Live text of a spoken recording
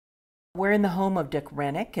We're in the home of Dick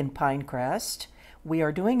Renick in Pinecrest. We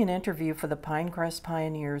are doing an interview for the Pinecrest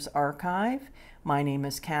Pioneers Archive. My name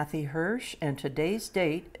is Kathy Hirsch, and today's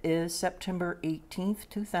date is September 18th,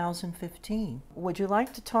 2015. Would you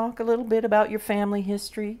like to talk a little bit about your family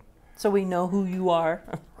history so we know who you are?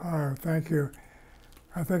 Thank you.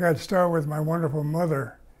 I think I'd start with my wonderful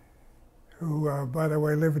mother, who, by the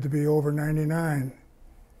way, lived to be over 99.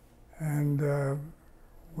 And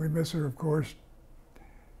we miss her, of course,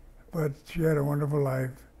 but she had a wonderful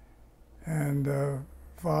life. And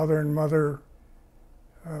father and mother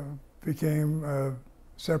became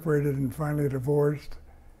separated and finally divorced.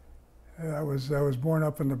 I was born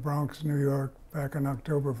up in the Bronx, New York, back on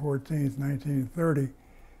October 14th, 1930.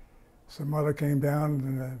 So mother came down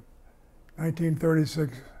in a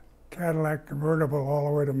 1936 Cadillac convertible all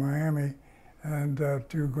the way to Miami and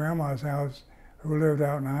to Grandma's house, who lived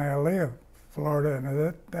out in Hialeah, Florida. And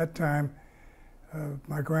at that time,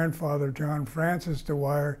 my grandfather, John Francis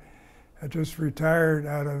Dwyer, had just retired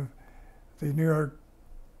out of the New York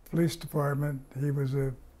Police Department. He was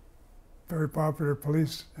a very popular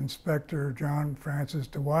police inspector, John Francis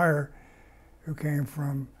Dwyer, who came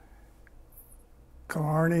from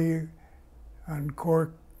Killarney on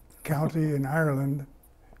Cork County in Ireland.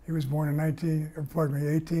 He was born in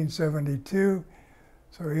 1872.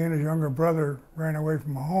 So he and his younger brother ran away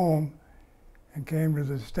from home and came to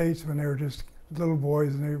the States when they were just little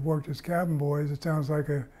boys, and they worked as cabin boys. It sounds like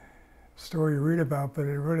a story you read about, but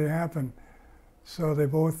it really happened. So they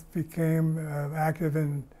both became active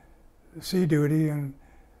in sea duty, and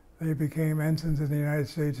they became ensigns in the United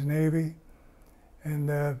States Navy.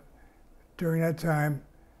 And during that time,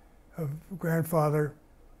 grandfather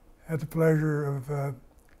had the pleasure of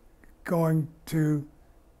going to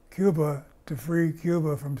Cuba to free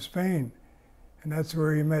Cuba from Spain. And that's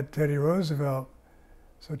where he met Teddy Roosevelt.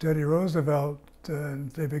 So Teddy Roosevelt,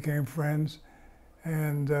 they became friends,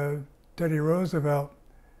 and Teddy Roosevelt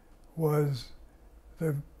was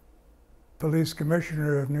the police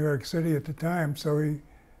commissioner of New York City at the time, so he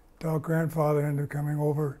talked grandfather into coming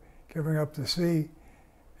over, giving up the sea,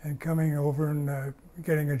 and coming over and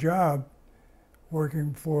getting a job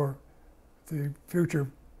working for the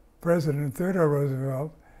future president, Theodore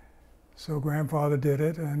Roosevelt. So grandfather did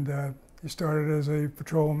it, and he started as a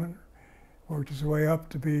patrolman, worked his way up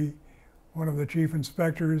to be one of the chief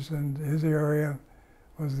inspectors, and his area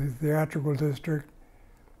was the theatrical district.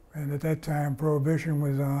 And at that time, Prohibition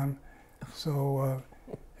was on, so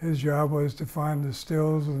his job was to find the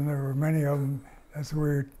stills, and there were many of them. That's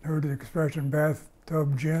where he heard the expression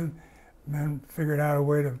bathtub gin, and then figured out a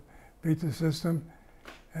way to beat the system.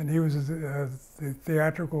 And he was the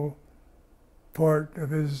theatrical part of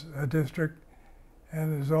his district,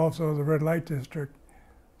 and there's also the red light district.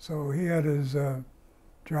 So he had his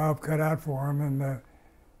job cut out for him, and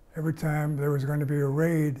every time there was going to be a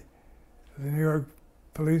raid, the New York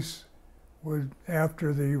police would,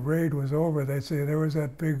 after the raid was over, they'd say there was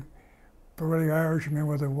that big burly Irishman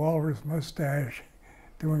with a walrus mustache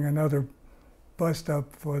doing another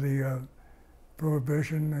bust-up for the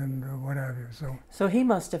Prohibition and what have you. So he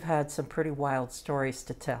must have had some pretty wild stories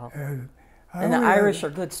to tell. And the only Irish are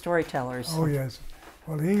good storytellers. Oh, yes.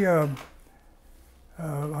 Well, he,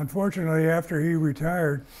 unfortunately, after he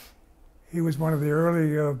retired, he was one of the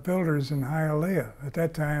early builders in Hialeah. At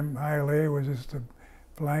that time, Hialeah was just a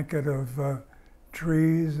blanket of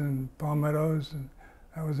trees and palmettos, and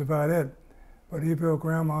that was about it. But he built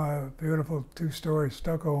Grandma a beautiful two-story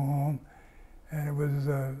stucco home, and it was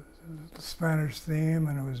a Spanish theme,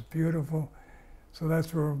 and it was beautiful. So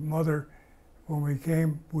that's where Mother, when we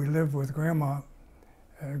came, we lived with Grandma.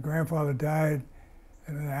 And grandfather died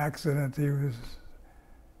in an accident. He was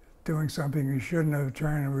doing something he shouldn't have,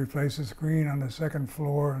 trying to replace a screen on the second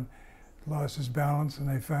floor, and lost his balance, and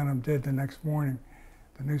they found him dead the next morning,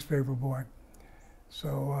 the newspaper boy.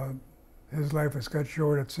 So his life was cut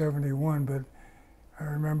short at 71, but I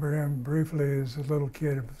remember him briefly as a little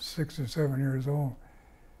kid of 6 or 7 years old.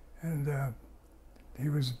 And he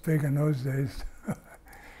was big in those days.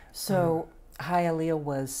 So Hialeah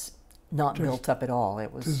was not built up at all.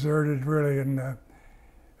 It was deserted, really. And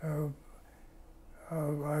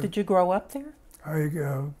did you grow up there? I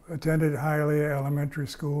attended Hialeah Elementary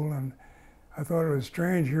School, and I thought it was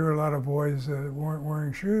strange. Here were a lot of boys that weren't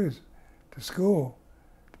wearing shoes to school,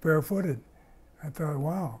 barefooted. I thought,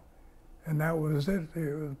 wow. And that was it.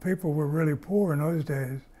 People were really poor in those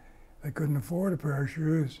days. They couldn't afford a pair of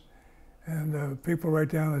shoes. And people right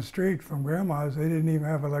down the street from Grandma's, they didn't even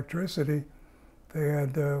have electricity. They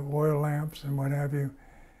had oil lamps and what have you.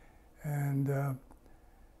 And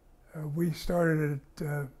we started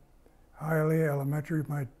at Hialeah Elementary.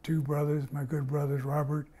 My two brothers, my good brothers,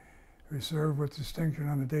 Robert, We served with distinction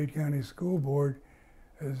on the Dade County School Board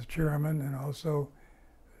as chairman, and also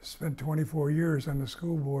spent 24 years on the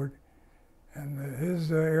school board. And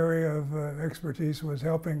his area of expertise was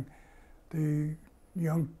helping the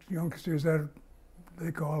youngsters that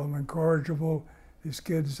they call them incorrigible, these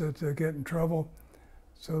kids that get in trouble.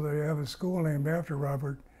 So they have a school named after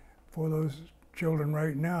Robert for those children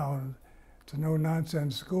right now. It's a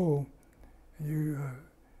no-nonsense school. You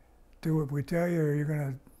do what we tell you, or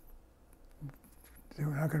you're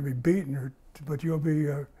not going to be beaten, but you'll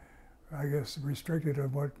be, I guess, restricted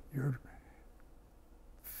of what you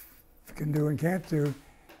can do and can't do.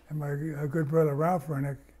 And my good brother Ralph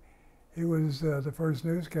Renick, he was the first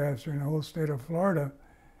newscaster in the whole state of Florida,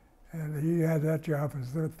 and he had that job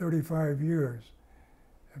for 35 years.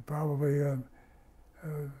 And probably, you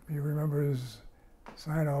remember his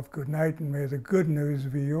sign-off, "Good night, and may the good news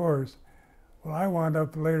be yours." Well, I wound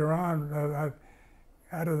up later on,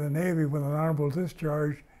 out of the Navy with an honorable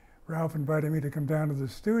discharge. Ralph invited me to come down to the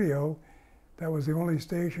studio. That was the only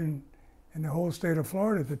station in the whole state of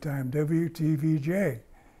Florida at the time, WTVJ.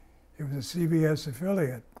 It was a CBS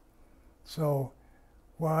affiliate. So,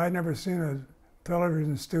 while I'd never seen a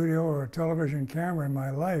television studio or a television camera in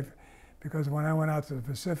my life, because when I went out to the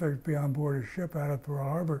Pacific to be on board a ship out of Pearl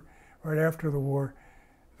Harbor right after the war,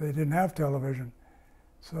 they didn't have television.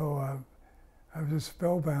 So I was just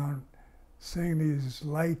spellbound seeing these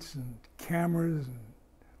lights and cameras and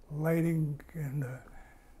lighting and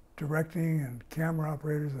directing and camera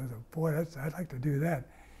operators. I thought, boy, I'd like to do that.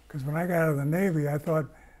 Because when I got out of the Navy, I thought,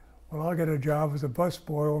 well, I'll get a job as a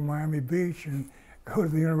busboy on Miami Beach and go to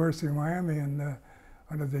the University of Miami and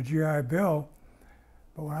under the GI Bill.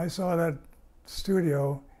 But when I saw that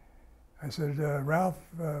studio, I said, Ralph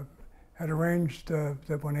had arranged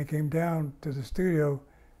that when he came down to the studio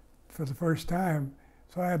for the first time,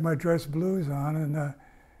 so I had my dress blues on, and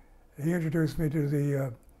he introduced me to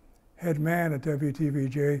the head man at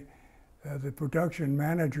WTVJ, the production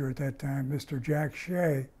manager at that time, Mr. Jack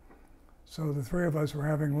Shea. So the three of us were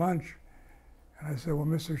having lunch, and I said, well,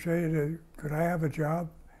 Mr. Shea, could I have a job?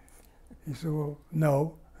 He said, well,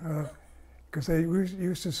 no, because they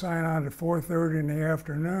used to sign on at 4:30 in the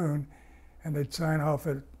afternoon, and they'd sign off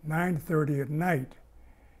at 9:30 at night.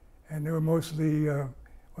 And they were mostly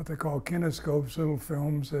what they call kinescopes, little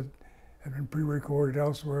films that had been pre-recorded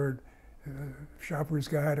elsewhere, Shopper's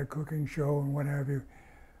Guide, a cooking show, and what have you.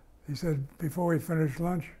 He said, before we finished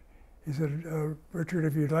lunch, he said, Richard,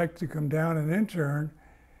 if you'd like to come down and intern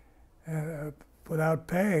without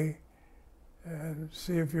pay, and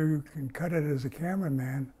see if you can cut it as a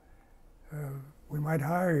cameraman, we might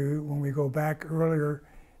hire you when we go back earlier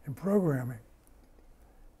in programming.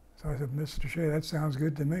 So I said, Mr. Shea, that sounds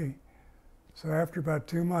good to me. So after about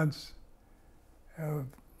 2 months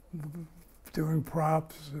doing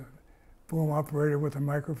props, boom operator with the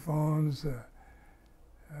microphones.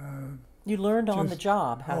 You learned on the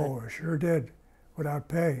job how I sure did, without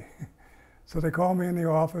pay. So they called me in the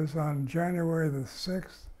office on January the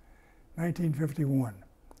 6th, 1951.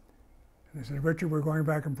 And they said, Richard, we're going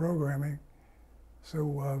back in programming.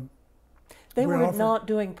 So they were not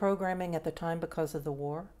doing programming at the time because of the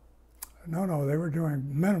war? No, they were doing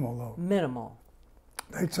minimal though. Minimal.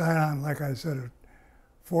 They'd sign on, like I said, at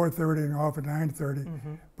 4:30 and off at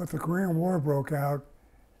 9:30. But the Korean War broke out,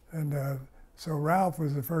 and so Ralph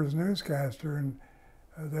was the first newscaster, and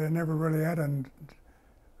they never really had a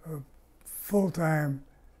full-time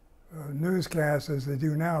newscast as they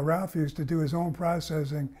do now. Ralph used to do his own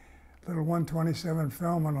processing, little 127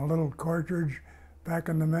 film on a little cartridge back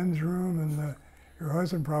in the men's room, and your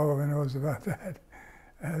husband probably knows about that.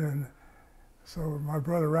 And so my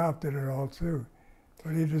brother Ralph did it all too,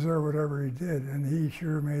 but he deserved whatever he did, and he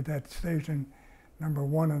sure made that station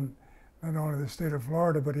 #1 in not only the state of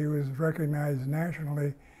Florida, but he was recognized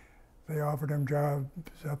nationally. They offered him jobs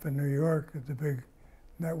up in New York at the big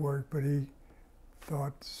network, but he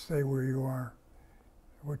thought, stay where you are,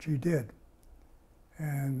 which he did.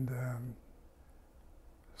 And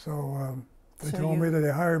they told me that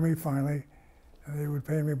they hired me finally, and they would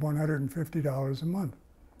pay me $150 a month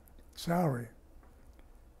salary.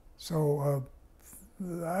 So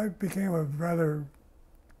I became a rather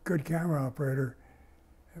good camera operator,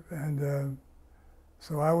 and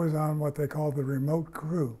so I was on what they called the remote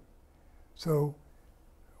crew. So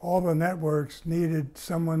all the networks needed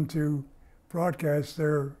someone to broadcast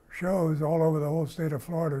their shows all over the whole state of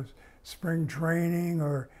Florida, spring training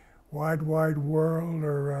or Wide World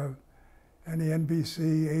or any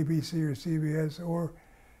NBC, ABC, or CBS, or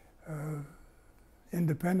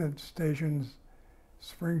independent stations,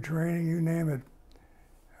 spring training, you name it.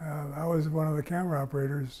 I was one of the camera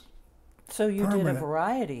operators. So you did a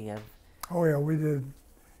variety of Oh yeah, we did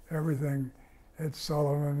everything Ed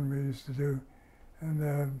Sullivan we used to do.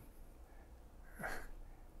 And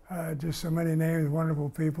just so many names, wonderful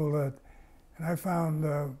people that, and I found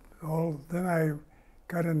then I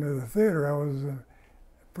got into the theater. I was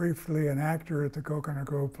briefly an actor at the Coconut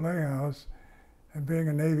Grove Playhouse, and being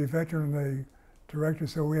a Navy veteran, the director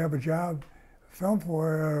said, "We have a job, film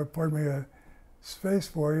for, a space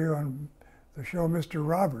for you on the show Mr.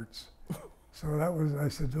 Roberts." So that was, I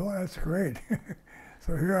said, "Oh, that's great."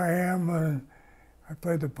 So here I am, I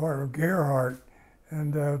played the part of Gerhardt,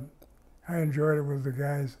 and I enjoyed it with the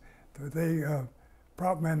guys. They,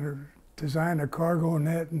 prop men designed a cargo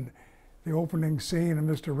net, and the opening scene of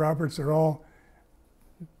Mr. Roberts, they're all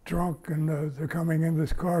drunk, and they're coming in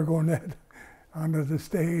this cargo net onto the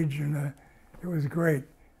stage, and it was great.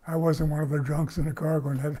 I wasn't one of the drunks in the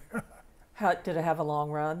cargo net. Did it have a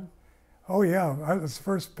long run? Oh yeah, it was the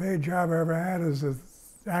first paid job I ever had as an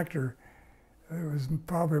actor. It was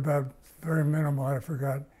probably about very minimal, I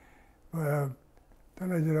forgot. But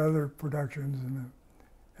then I did other productions, and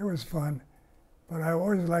it was fun. But I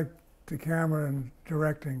always liked the camera and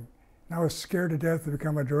directing. And I was scared to death to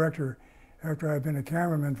become a director after I'd been a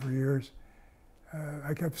cameraman for years.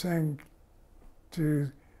 I kept saying to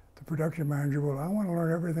the production manager, "Well, I want to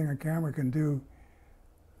learn everything a camera can do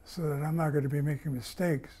so that I'm not going to be making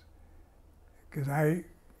mistakes." Because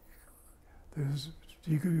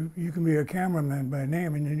you can be a cameraman by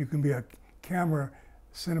name, and then you can be a camera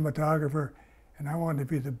cinematographer, and I wanted to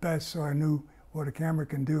be the best, so I knew what a camera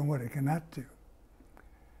can do and what it cannot do.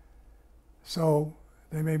 So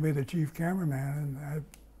they made me the chief cameraman, and I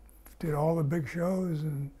did all the big shows.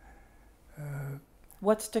 And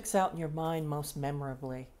what sticks out in your mind most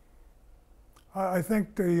memorably? I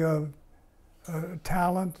think the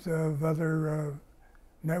talent of other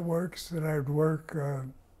networks that I'd work.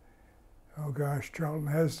 Oh gosh, Charlton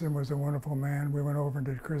Heston was a wonderful man. We went over and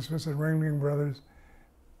did Christmas at Ringling Brothers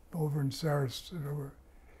over in Sarasota,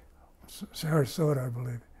 I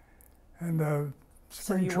believe. And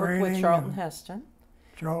spring So you training. worked with Charlton Heston?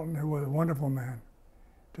 Charlton, who was a wonderful man.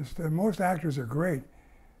 Just most actors are great.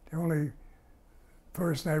 The only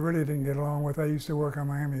person I really didn't get along with, I used to work on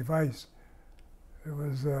Miami Vice. It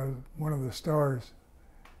was one of the stars.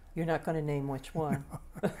 You're not going to name which one.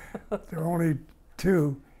 There were only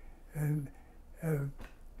two, and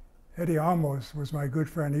Eddie Almos was my good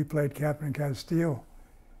friend. He played Captain Castile,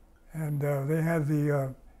 and they had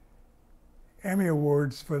the Emmy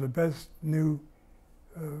Awards for the best new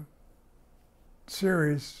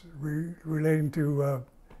series relating to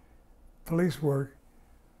police work.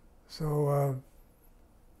 So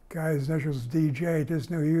guy's initials DJ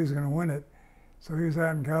just knew he was going to win it. So he was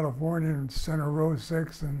out in California in Center Row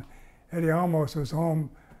 6, and Eddie Almos was home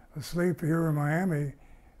asleep here in Miami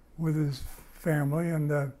with his family, and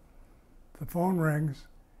the phone rings.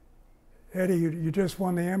 "Eddie, you just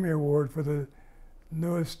won the Emmy Award for the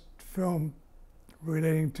newest film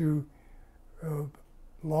relating to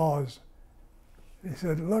laws." He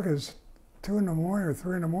said, "Look, it's 2 in the morning or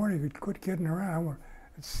 3 in the morning. You could quit kidding around."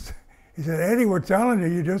 He said, "Eddie, we're telling you,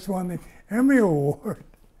 you just won the Emmy Award."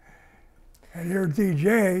 And here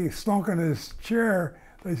DJ slunk in his chair,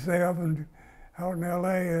 they say out in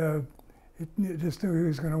LA, he just knew he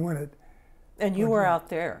was going to win it. And you were out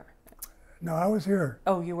there? No, I was here.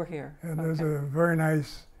 Oh, you were here. And there's a very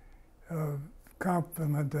nice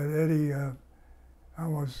compliment that Eddie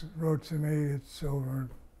almost wrote to me. It's over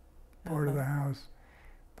part of the house.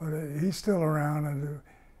 But he's still around, and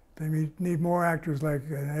they need more actors like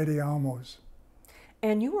Eddie Almos.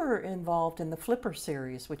 And you were involved in the Flipper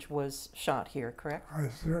series, which was shot here, correct?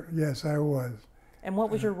 Yes, I was. And what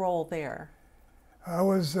was your role there? I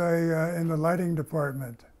was in the lighting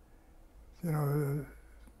department. You know,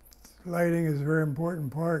 lighting is a very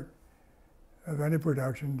important part of any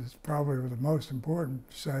production. It's probably the most important,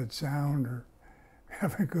 besides sound or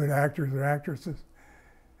having good actors or actresses.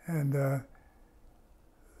 And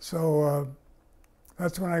so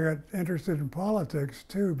that's when I got interested in politics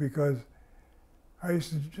too, because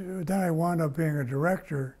then I wound up being a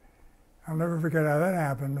director. I'll never forget how that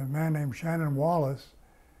happened. A man named Shannon Wallace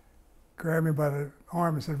grabbed me by the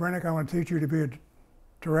arm and said, "Renick, I want to teach you to be a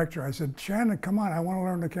director." I said, "Shannon, come on, I want to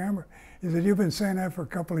learn the camera." He said, "You've been saying that for a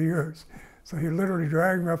couple of years." So he literally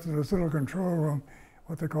dragged me up to this little control room,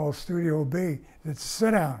 what they call Studio B. He said,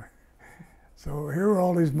 "Sit down." So here are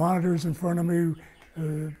all these monitors in front of me,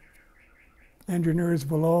 engineers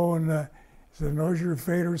below, and he said, "Those are your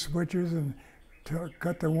fader switches, and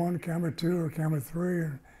cut to 1, camera 2, or camera 3,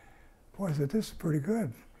 and boy, I said, "This is pretty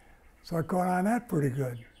good." So I caught on that pretty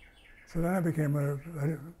good. So then I became a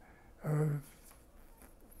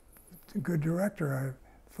good director, I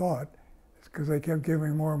thought. because they kept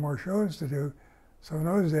giving more and more shows to do. So in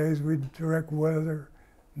those days, we'd direct weather,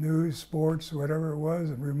 news, sports, whatever it was,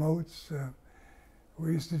 and remotes.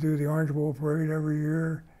 We used to do the Orange Bowl parade every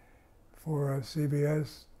year for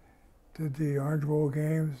CBS, did the Orange Bowl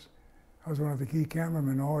games. I was one of the key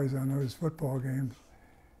cameramen always on those football games.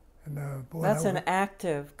 And boy, That's an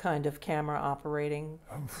active kind of camera operating,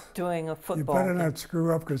 doing a football You better game. not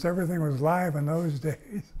screw up, because everything was live in those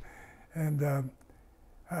days. And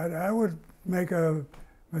I would make a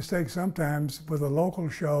mistake sometimes with a local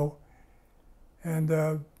show. And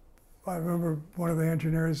I remember one of the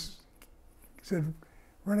engineers said,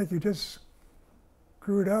 "Renick, you just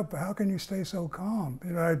screwed up. How can you stay so calm?"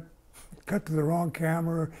 You know, I'd cut to the wrong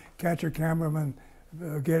camera, catch a cameraman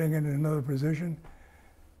getting into another position.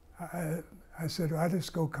 I said, I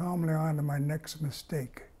just go calmly on to my next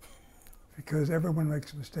mistake, because everyone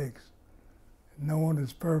makes mistakes. No one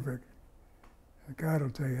is perfect. God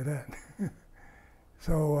will tell you that.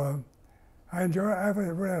 So I've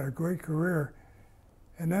really had a great career.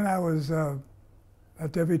 And then I was at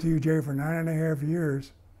WTVJ for 9.5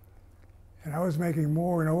 years, and I was making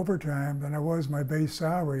more in overtime than I was my base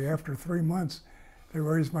salary. After 3 months, they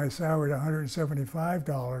raised my salary to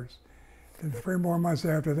 $175. And 3 more months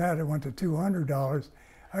after that, it went to $200.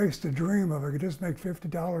 I used to dream of, I could just make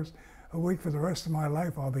 $50 a week for the rest of my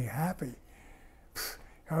life, I'll be happy.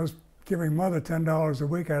 I was giving Mother $10 a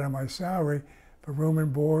week out of my salary for room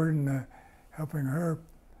and board and helping her.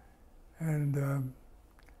 And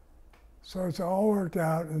so it's all worked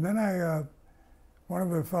out. And then one of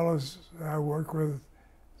the fellows I worked with,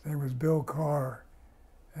 his name was Bill Carr,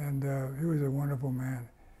 and he was a wonderful man.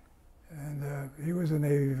 And he was a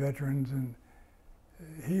Navy veteran, and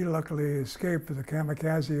he luckily escaped with a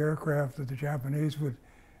kamikaze aircraft that the Japanese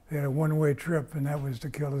they had a one-way trip, and that was to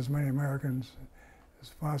kill as many Americans as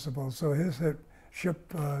possible. So his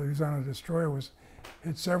ship, he was on a destroyer, was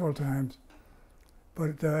hit several times.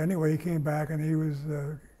 But anyway, he came back, and he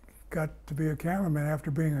got to be a cameraman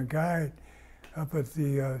after being a guide up at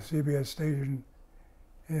the CBS station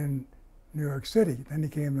in New York City. Then he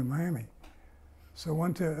came to Miami. So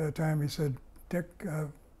one time he said, "Dick,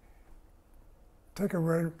 take a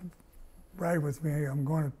ride with me. I'm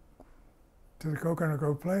going to the Coconut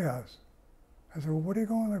Grove Playhouse." I said, "Well, what are you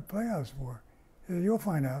going to the Playhouse for?" He said, "You'll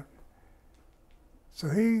find out." So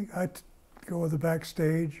I go to the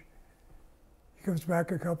backstage. He comes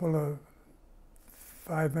back a couple of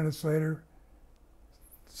 5 minutes later,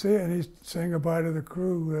 and he's saying goodbye to the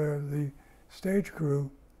crew, the stage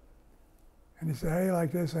crew. And he said, "How do you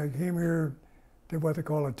like this? I came here, did what they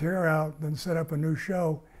call a tear out, then set up a new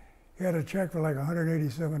show." He had a check for like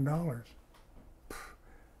 $187.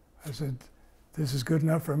 I said, "This is good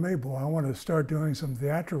enough for me, boy. I want to start doing some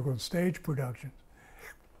theatrical stage productions."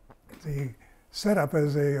 The setup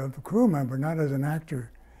as a crew member, not as an actor.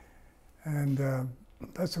 And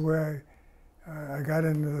that's the way I got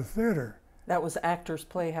into the theater. That was Actors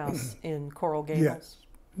Playhouse in Coral Gables?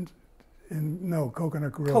 Yes. No,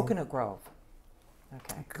 Coconut Grove. Coconut Grove.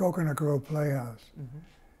 Okay. Coconut Grove Playhouse.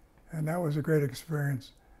 Mm-hmm. And that was a great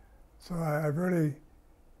experience. So I really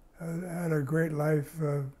had a great life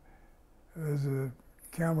as a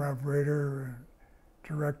camera operator,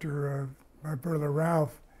 director. My brother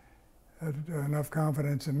Ralph had enough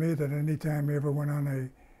confidence in me that anytime he ever went on a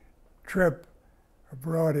trip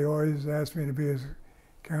abroad, he always asked me to be his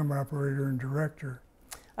camera operator and director.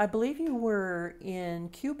 I believe you were in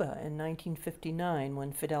Cuba in 1959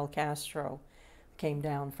 when Fidel Castro came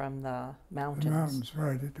down from the mountains. The mountains,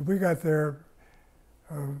 right. We got there,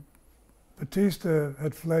 Batista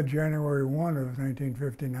had fled January 1 of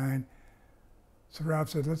 1959. So Ralph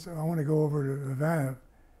said, I want to go over to Havana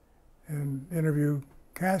and interview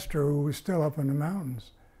Castro, who was still up in the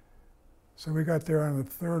mountains. So we got there on the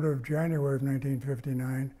 3rd of January of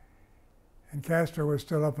 1959, and Castro was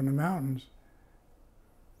still up in the mountains.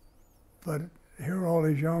 But here are all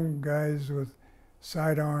these young guys with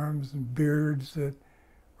sidearms and beards that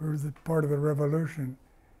were part of the revolution.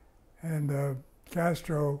 And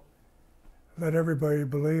Castro let everybody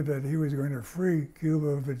believe that he was going to free Cuba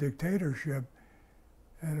of a dictatorship.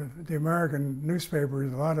 And the American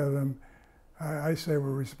newspapers, a lot of them, I say,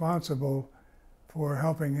 were responsible for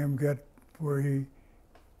helping him get where he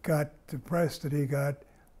got the press that he got,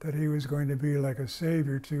 that he was going to be like a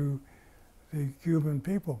savior to the Cuban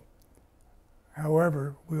people.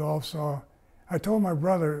 However, we all saw, I told my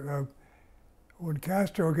brother, when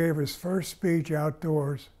Castro gave his first speech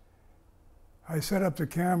outdoors, I set up the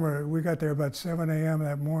camera. We got there about 7 a.m.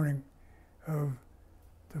 that morning of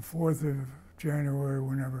the 4th of January,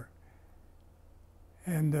 whenever.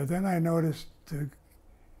 And then I noticed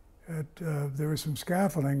there was some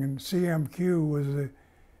scaffolding, and CMQ was the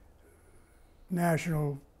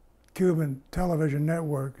National Cuban Television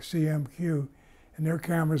Network, CMQ, and their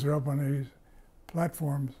cameras are up on these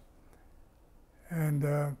platforms.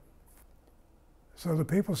 And so the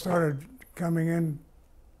people started coming in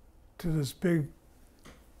to this big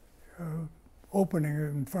opening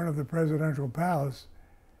in front of the presidential palace.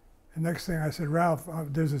 The next thing I said, Ralph,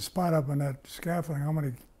 there's a spot up on that scaffolding, I'm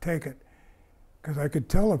going to take it. Because I could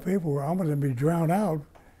tell the people I'm going to be drowned out.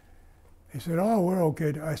 He said, oh, we're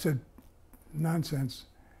okay. I said, nonsense.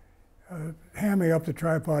 Hand me up the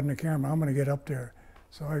tripod and the camera, I'm going to get up there.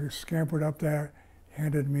 So I scampered up there,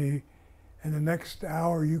 handed me, and the next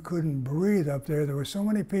hour you couldn't breathe up there. There were so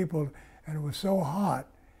many people, and it was so hot.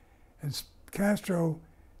 And Castro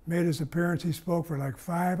made his appearance, he spoke for like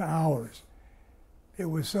 5 hours. It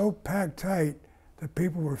was so packed tight that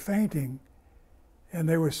people were fainting, and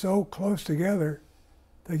they were so close together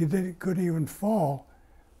they couldn't even fall.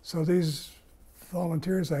 So these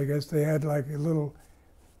volunteers, I guess, they had like a little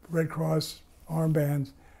Red Cross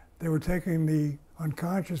armbands. They were taking the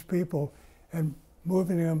unconscious people and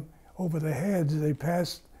moving them over the heads. They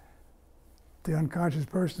passed the unconscious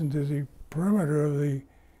person to the perimeter of the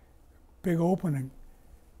big opening.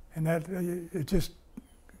 And that, it just,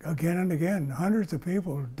 again and again, hundreds of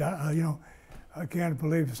people died. You know, I can't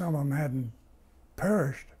believe some of them hadn't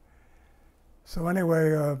perished. So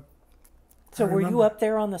anyway, so were you up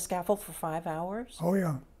there on the scaffold for 5 hours? Oh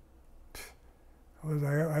yeah.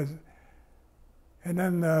 And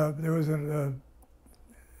then there was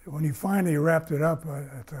when he finally wrapped it up, I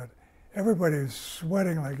thought, everybody was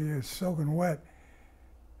sweating like he was soaking wet.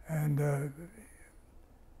 And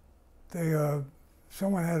they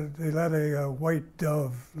let a white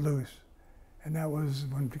dove loose. And that was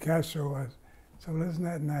when Picasso was. So isn't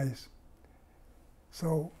that nice?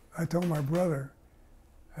 So I told my brother,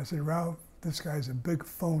 I said, Ralph, this guy's a big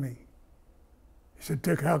phony. He said,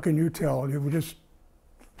 Dick, how can you tell? You just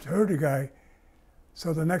heard the guy.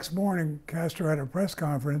 So the next morning, Castro had a press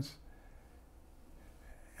conference,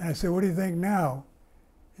 and I said, what do you think now?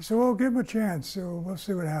 He said, well, give him a chance, so we'll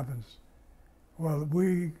see what happens. Well,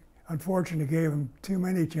 we unfortunately gave him too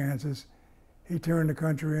many chances. He turned the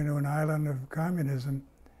country into an island of communism.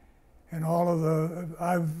 And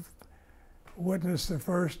I've witnessed the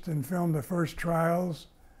first and filmed the first trials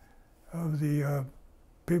of the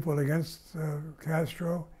people against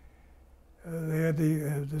Castro. They had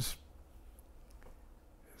this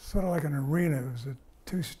sort of like an arena. It was a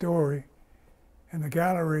two-story, and the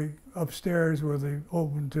gallery upstairs was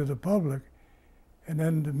open to the public, and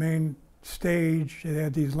then the main stage. They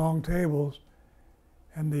had these long tables,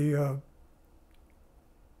 and the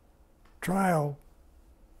trial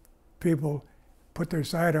people put their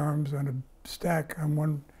sidearms on a stack on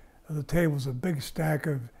one of the tables, a big stack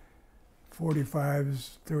of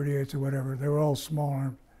 45s, 38s, or whatever. They were all small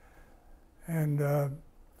arms. And there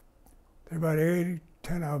were about 8,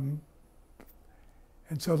 10 of them.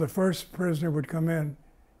 And so the first prisoner would come in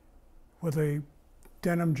with a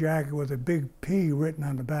denim jacket with a big P written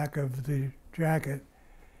on the back of the jacket.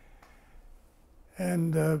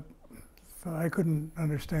 And I couldn't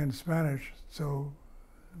understand Spanish, so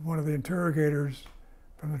one of the interrogators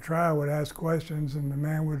from the trial would ask questions, and the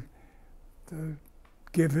man would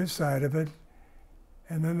give his side of it.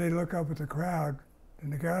 And then they'd look up at the crowd in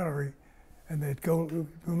the gallery, and they'd go, it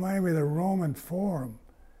reminded me of the Roman Forum,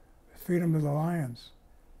 feed them to the lions.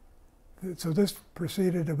 So this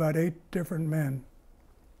proceeded. About 8 different men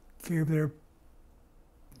gave their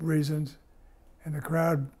reasons, and the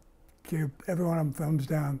crowd gave every one of them thumbs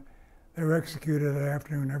down. They were executed that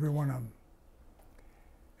afternoon, every one of them.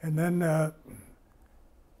 And then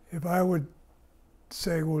if I would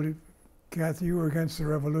say, well, Kathy, you were against the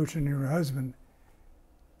revolution, your husband,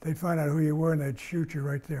 they'd find out who you were and they'd shoot you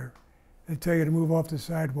right there. They'd tell you to move off the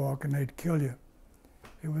sidewalk and they'd kill you.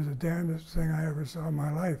 It was the damnedest thing I ever saw in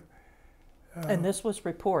my life. And this was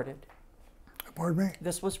reported? Pardon me?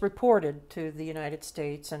 This was reported to the United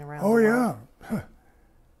States and around the world? world? Oh, yeah.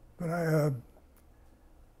 But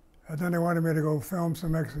and then they wanted me to go film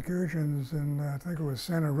some executions, and I think it was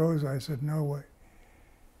Santa Rosa. I said, no way.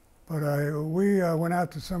 But we went out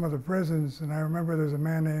to some of the prisons, and I remember there's a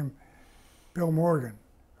man named Bill Morgan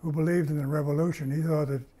who believed in the revolution. He thought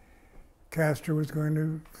that Castro was going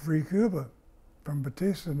to free Cuba from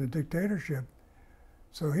Batista and the dictatorship.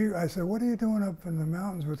 So I said, what are you doing up in the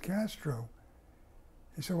mountains with Castro?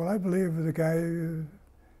 He said, well, I believe the guy is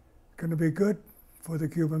going to be good for the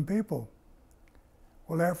Cuban people.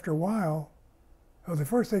 Well, after a while, the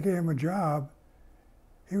first they gave him a job,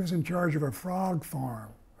 he was in charge of a frog farm.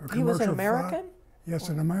 He was an American? Yes,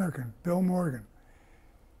 an American, Bill Morgan.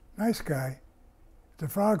 nice guy. The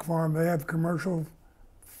frog farm, they have commercial,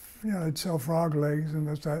 they'd sell frog legs, and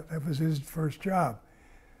that was his first job.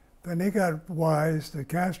 Then he got wise that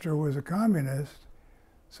Castro was a communist,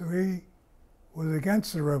 so he was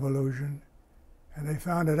against the revolution, and they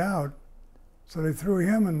found it out. So they threw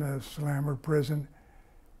him in the slammer prison,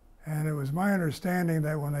 and it was my understanding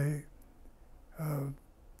that when they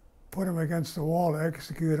put him against the wall to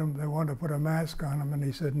execute him, they wanted to put a mask on him, and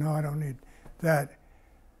he said, no, I don't need that.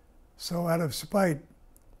 So out of spite,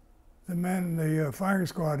 the men, the firing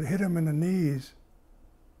squad, hit him in the knees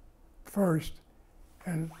first,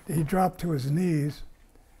 and he dropped to his knees,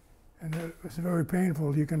 and it was very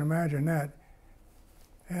painful, you can imagine that.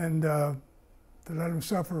 And they let him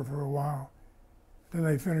suffer for a while. Then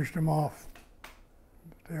they finished him off.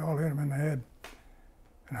 They all hit him in the head.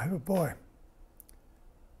 And I thought, boy,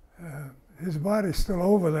 his body's still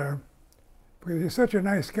over there, because he's such a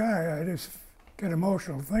nice guy. I just get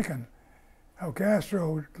emotional thinking how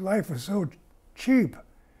Castro's life was so cheap,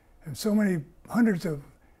 and so many hundreds of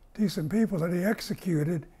decent people that he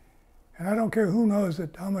executed. And I don't care who knows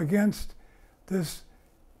that I'm against this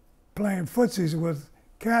playing footsies with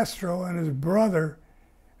Castro and his brother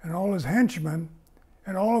and all his henchmen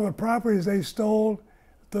and all of the properties they stole.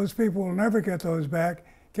 Those people will never get those back.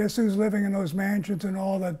 Guess who's living in those mansions and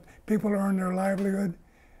all that people earn their livelihood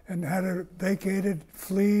and had it vacated,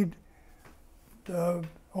 fleed,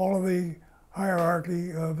 all of the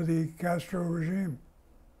hierarchy of the Castro regime.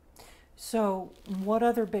 So what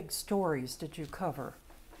other big stories did you cover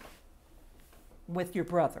with your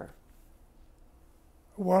brother?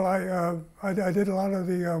 Well, I did a lot of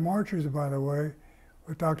the marches, by the way,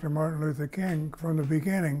 with Dr. Martin Luther King from the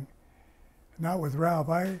beginning, not with Ralph.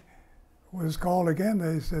 I was called again.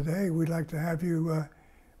 They said, hey, we'd like to have you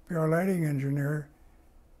be our lighting engineer.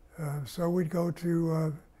 So we'd go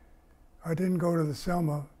to, I didn't go to the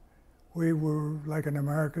Selma. We were like in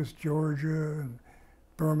Americus, Georgia, and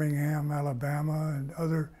Birmingham, Alabama, and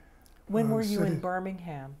other When were you cities. in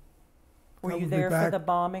Birmingham? Were That you would be there for back- the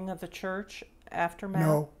bombing of the church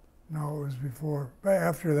aftermath? No, it was before, but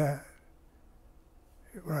after that,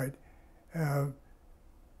 right.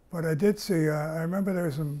 But I did see, I remember there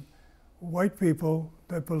were some white people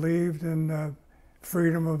that believed in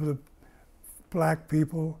freedom of the black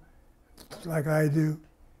people, like I do,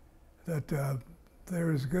 that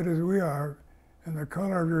they're as good as we are, and the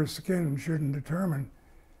color of your skin shouldn't determine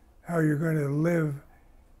how you're going to live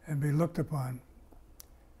and be looked upon.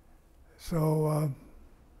 So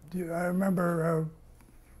I remember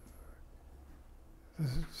the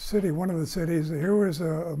city, one of the cities, here was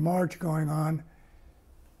a march going on,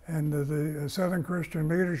 and the Southern Christian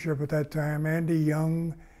leadership at that time, Andy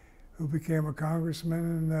Young, who became a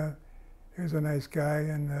congressman, and he was a nice guy,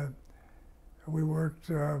 and we worked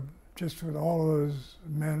just with all of those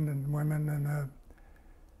men and women, and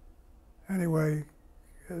anyway,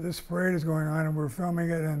 this parade is going on, and we're filming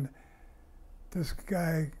it, and this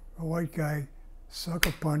guy, a white guy,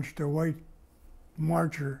 sucker punched a white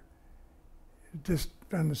marcher just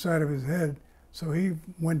on the side of his head, so he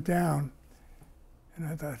went down, and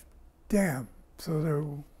I thought, damn.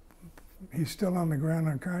 So he's still on the ground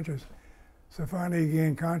unconscious. So finally he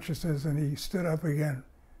gained consciousness and he stood up again.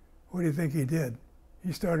 What do you think he did?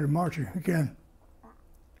 He started marching again.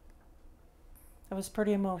 It was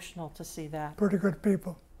pretty emotional to see that. Pretty good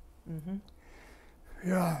people. Mm-hmm.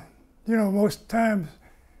 Yeah. You know, most times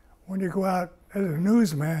when you go out as a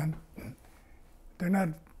newsman, they're not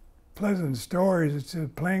pleasant stories. It's a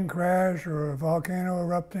plane crash or a volcano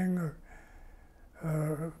erupting or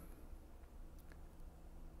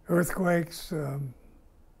earthquakes,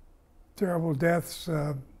 terrible deaths.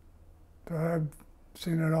 I've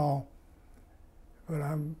seen it all. But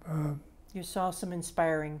You saw some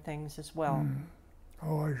inspiring things as well.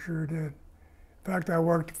 Oh, I sure did. In fact, I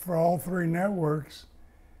worked for all three networks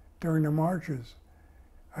during the marches.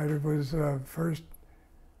 I was first,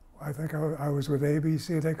 I think I was with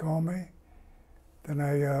ABC, they called me. Then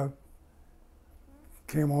I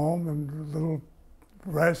came home and a little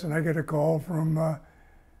rest, and I get a call from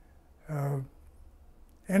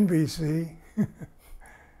NBC.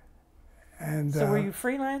 And So were you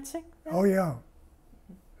freelancing? oh yeah,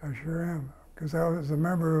 I sure am, because I was a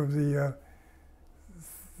member of the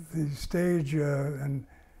stage and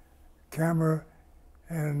camera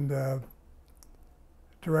and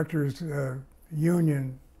directors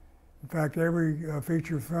union. In fact, every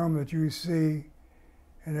feature film that you see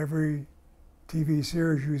and every TV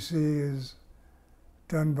series you see is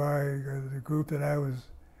done by the group that I was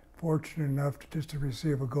fortunate enough to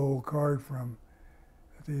receive a gold card from,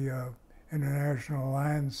 the International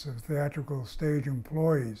Alliance of Theatrical Stage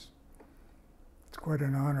Employees. it's quite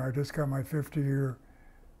an honor. I just got my 50-year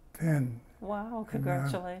pin. Wow,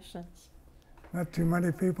 congratulations. Not too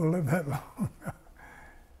many people live that long.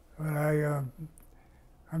 But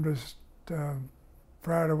I'm just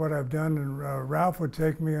proud of what I've done. And Ralph would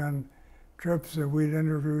take me on trips and we'd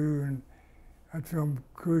interview, and I'd film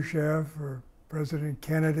Khrushchev or President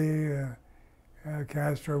Kennedy,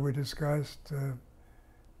 Castro we discussed,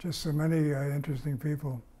 just so many interesting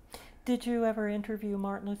people. Did you ever interview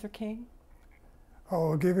Martin Luther King?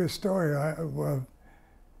 Oh, I'll give you a story.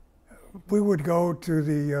 We would go to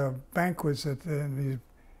the banquets in these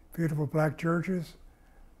beautiful black churches.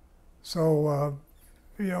 So,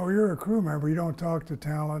 you know, you're a crew member. You don't talk to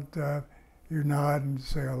talent. You nod and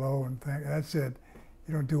say hello and thank. That's it.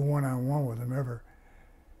 You don't do one-on-one with them ever.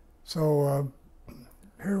 So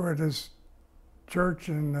here we're at this church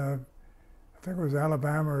in, I think it was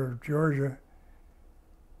Alabama or Georgia,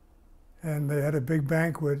 and they had a big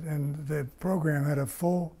banquet, and the program had a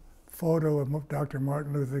full photo of Dr.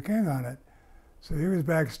 Martin Luther King on it. So he was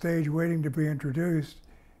backstage waiting to be introduced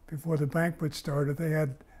before the banquet started. They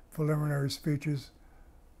had preliminary speeches.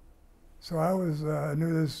 So I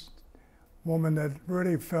knew this woman that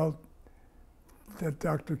really felt that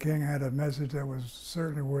Dr. King had a message that was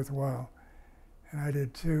certainly worthwhile, and I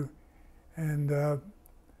did too. And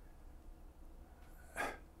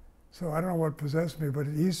so I don't know what possessed me, but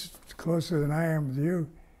he's closer than I am with you.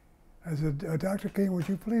 I said, Dr. King, would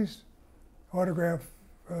you please autograph?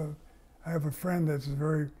 I have a friend that's a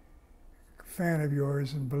very fan of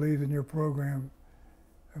yours and believes in your program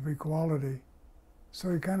of equality.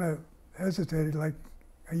 So he kind of hesitated, like,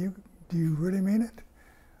 do you really mean it?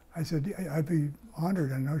 I said, I'd be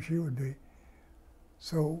honored. I know she would be.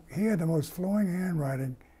 So he had the most flowing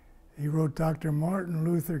handwriting. He wrote Dr. Martin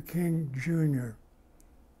Luther King, Jr.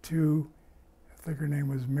 to, I think her name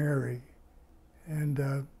was Mary. And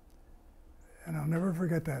I'll never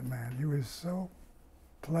forget that man. He was so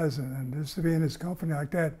pleasant, and just to be in his company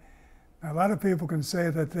like that. Now, a lot of people can say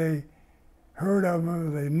that they heard of him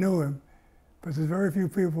or they knew him, but there's very few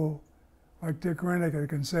people like Dick Renick that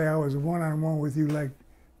can say I was one-on-one with you, like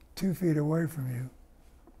 2 feet away from you.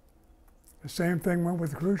 The same thing went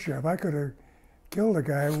with Khrushchev. I could have killed the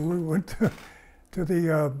guy. We went to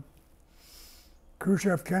the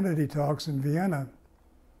Khrushchev-Kennedy talks in Vienna.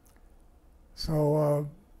 So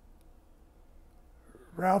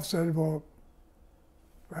Ralph said, well,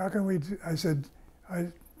 how can we I said, I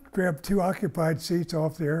grabbed 2 occupied seats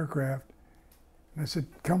off the aircraft, and I said,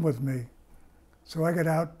 come with me. So I got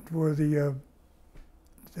out where the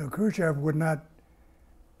Khrushchev would not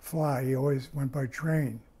fly. He always went by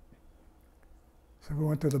train. So we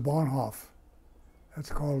went to the Bahnhof. That's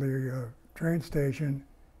called the train station.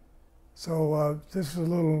 So this is a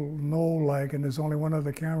little knoll-like, and there's only one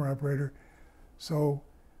other camera operator. So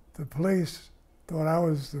the police thought I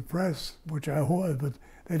was the press, which I was, but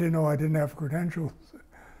they didn't know I didn't have credentials.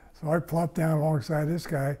 So I plopped down alongside this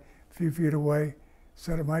guy, a few feet away,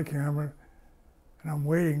 set up my camera, and I'm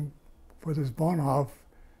waiting for this Bahnhof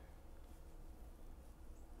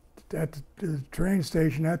at the train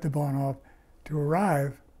station at the Bahnhof to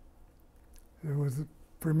arrive. It was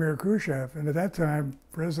Premier Khrushchev, and at that time,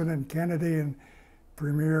 President Kennedy and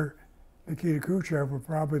Premier Nikita Khrushchev were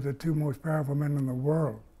probably the 2 most powerful men in the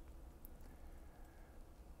world.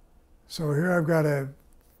 So here I've got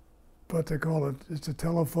what they call it, it's a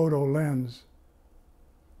telephoto lens.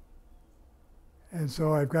 And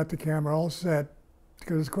so I've got the camera all set,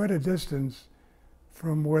 because it's quite a distance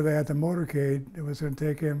from where they had the motorcade. It was going to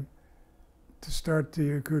take him to start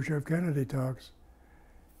the Khrushchev-Kennedy talks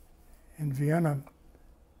in Vienna.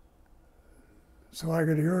 So I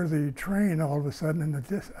could hear the train all of a sudden in the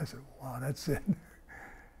distance. I said, wow, that's it.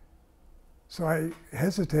 So I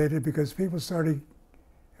hesitated because people started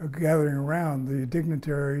gathering around, the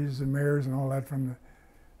dignitaries, the mayors and all that from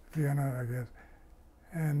Vienna, I guess.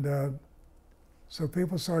 And so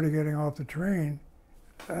people started getting off the train.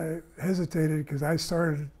 I hesitated because I was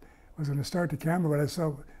going to start the camera, but I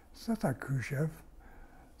saw, that's not Khrushchev.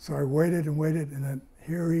 So I waited and waited, and then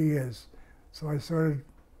here he is. So I started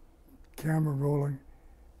camera rolling,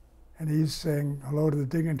 and he's saying hello to the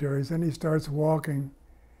dignitaries. Then he starts walking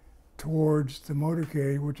towards the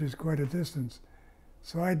motorcade, which is quite a distance.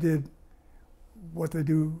 So I did what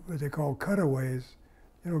they call cutaways.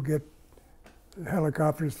 You know, get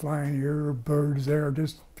helicopters flying here, or birds there, or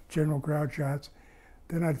just general crowd shots.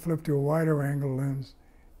 Then I'd flip to a wider angle lens,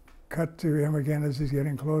 cut to him again as he's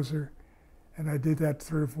getting closer, and I did that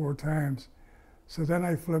 3 or 4 times. So then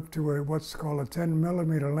I flipped to what's called a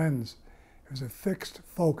 10mm lens. It was a fixed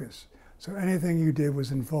focus. So anything you did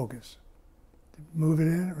was in focus. Move it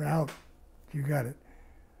in or out, you got it.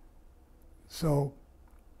 So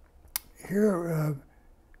here,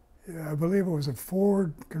 I believe it was a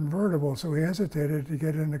Ford convertible, so he hesitated to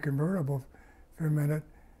get in the convertible for a minute.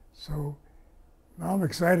 So now I'm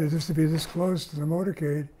excited just to be this close to the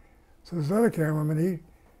motorcade. So this other cameraman, he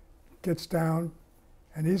gets down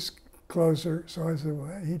and he's closer. So I said,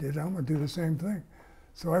 well, he did, I'm gonna do the same thing.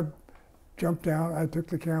 So I jumped down, I took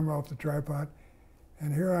the camera off the tripod,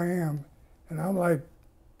 and here I am. And I'm like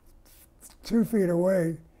 2 feet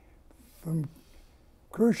away from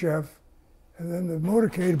Khrushchev, and then the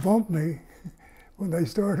motorcade bumped me when they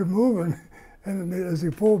started moving. And as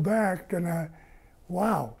he pulled back, and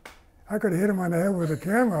wow, I could have hit him on the head with a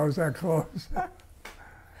camera, I was that close.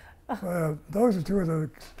 Those are two of the,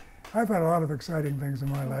 I've had a lot of exciting things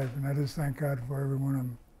in my life, and I just thank God for every one of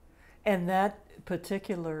them. And that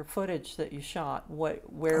particular footage that you shot, where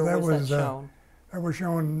that was that shown? That was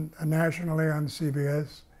shown nationally on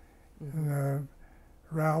CBS. Mm-hmm. And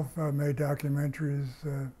Ralph made documentaries.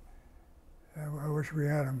 I wish we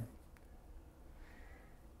had them.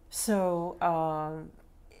 So,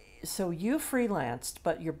 so you freelanced,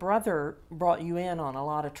 but your brother brought you in on a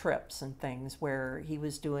lot of trips and things where he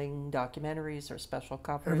was doing documentaries or special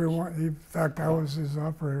coverage. Everyone, in fact, I was his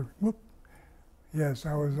operator. Whoop. Yes,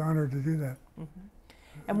 I was honored to do that. Mm-hmm.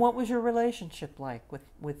 And what was your relationship like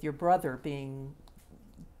with your brother being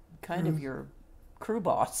kind of your crew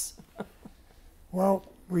boss? Well,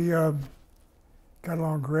 we got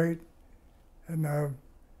along great, and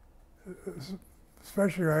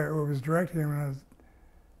especially I was directing him, and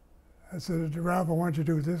I said, Ralph, I want you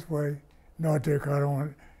to do it this way. No, Dick, I don't want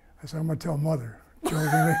it. I said, I'm going to tell Mother.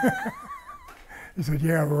 Jokingly. He said,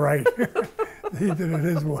 yeah, right. He did it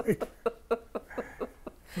his way.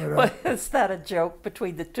 But, is that a joke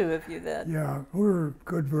between the two of you then? Yeah, we were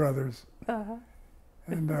good brothers. Uh-huh.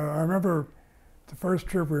 And I remember the first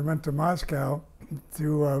trip we went to Moscow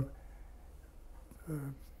to,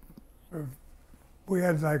 we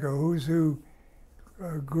had like a who's who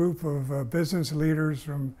group of business leaders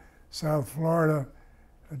from South Florida,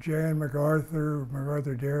 Jan MacArthur,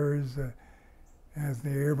 MacArthur Dairies,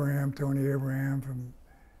 Anthony Abraham, Tony Abraham,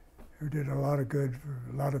 who did a lot of good for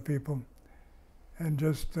a lot of people. And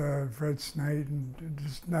just Fred Snight, and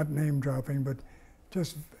just not name dropping, but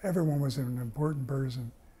just everyone was an important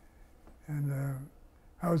person. And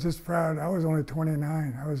I was just proud. I was only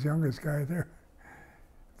 29. I was the youngest guy there.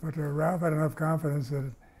 But Ralph had enough confidence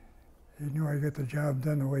that he knew I'd get the job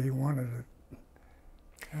done the way he wanted it.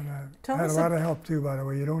 And I had a lot of help too, by the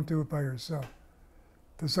way. You don't do it by yourself.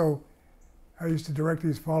 So I used to direct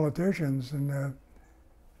these politicians, and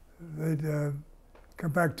they'd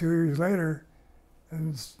come back 2 years later,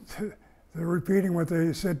 and they're repeating what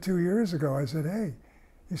they said 2 years ago. I said, hey,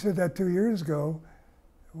 you said that 2 years ago.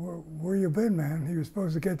 Where you been, man? He was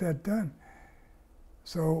supposed to get that done.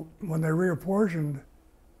 So when they reapportioned,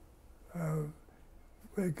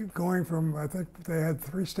 going from, I think they had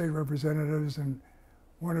 3 state representatives and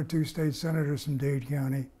 1 or 2 state senators from Dade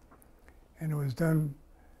County. And it was done,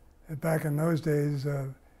 back in those days,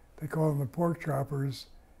 they called them the pork choppers,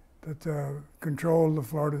 that controlled the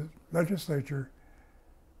Florida legislature.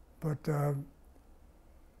 But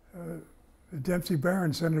Dempsey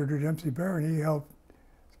Barron, Senator Dempsey Barron, he helped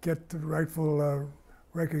get the rightful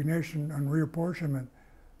recognition on reapportionment.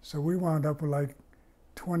 So we wound up with like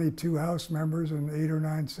 22 House members and 8 or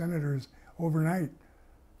 9 senators overnight.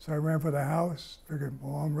 So I ran for the House, figured,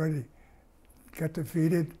 well, I'm ready. Got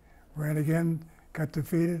defeated, ran again, got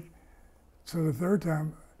defeated. So the third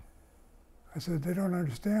time, I said, they don't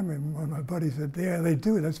understand me. Well, my buddy said, yeah, they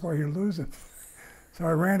do, that's why you're losing. So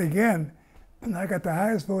I ran again, and I got the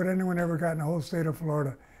highest vote anyone ever got in the whole state of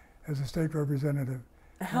Florida as a state representative.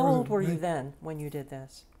 How old were you then when you did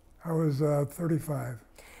this? I was 35.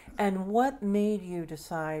 And what made you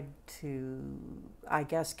decide to, I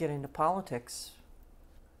guess, get into politics?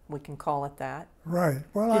 We can call it that. Right.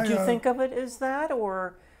 Well, did you think of it as that,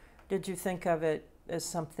 or did you think of it as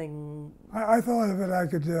something? I thought of it.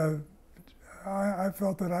 I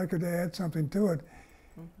felt that I could add something to it,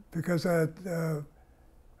 mm-hmm. because I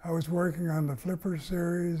was working on the Flipper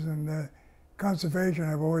series, and conservation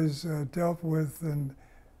I've always dealt with, and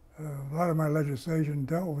a lot of my legislation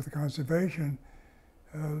dealt with conservation.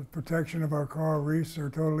 Protection of our coral reefs are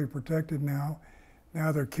totally protected now.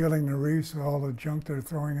 Now they're killing the reefs with all the junk they're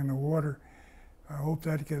throwing in the water. I hope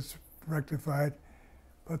that gets rectified.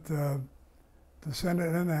 But the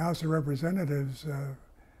Senate and the House of Representatives,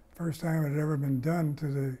 first time it had ever been done, to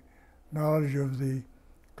the knowledge of the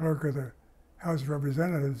clerk of the House of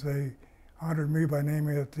Representatives, they honored me by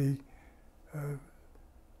naming it the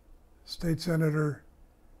State Senator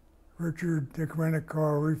Richard Dick Renick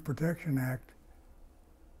Coral Reef Protection Act.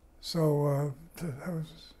 So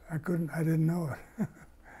I didn't know it.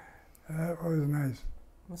 That was nice.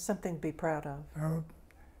 It was something to be proud of.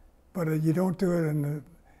 But you don't do it in the,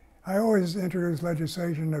 I always introduce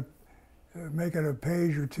legislation to make it a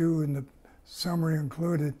page or two in the summary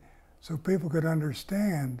included so people could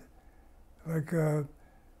understand. Like hit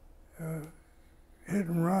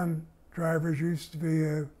and run drivers used to be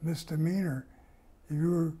a misdemeanor. If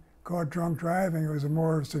you were caught drunk driving, it was a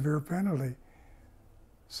more severe penalty.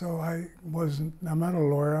 So I'm not a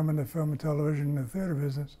lawyer, I'm in the film and television and the theater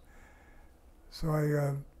business. So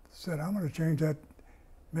I said, I'm going to change that,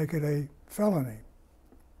 make it a felony.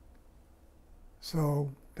 So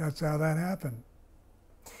that's how that happened.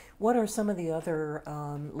 What are some of the other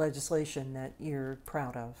legislation that you're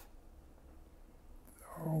proud of?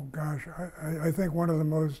 Oh gosh, I think one of the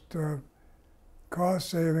most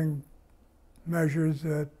cost-saving measures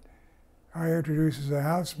that I introduced as a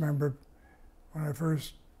House member when I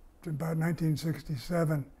first, about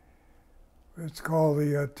 1967, it's called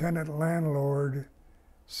the Tenant Landlord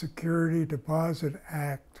Security Deposit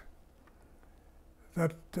Act.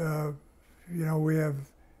 That, you know, we have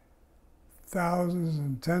thousands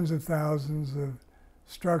and tens of thousands of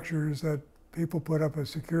structures that people put up a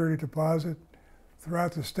security deposit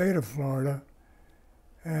throughout the state of Florida.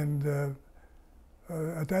 And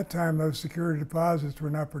at that time, those security deposits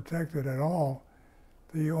were not protected at all.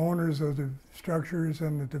 The owners of the structures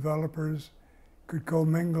and the developers could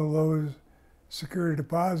commingle those security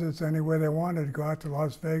deposits any way they wanted. Go out to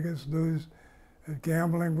Las Vegas, lose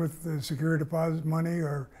gambling with the security deposit money,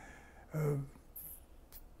 or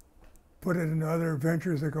put it in other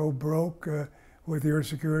ventures that go broke with your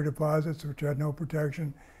security deposits, which had no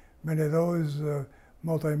protection. Many of those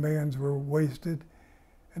multi-millions were wasted.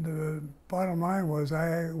 And the bottom line was,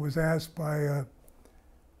 I was asked by a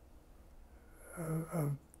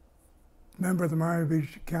member of the Miami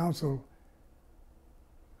Beach Council,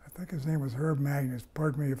 I think his name was Herb Magnus,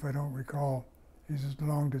 pardon me if I don't recall, he's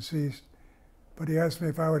long deceased, but he asked me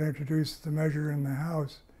if I would introduce the measure in the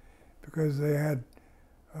House because they had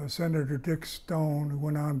Senator Dick Stone, who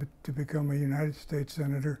went on to become a United States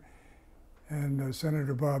Senator, and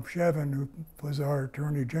Senator Bob Shevin, who was our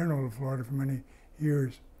Attorney General of Florida for many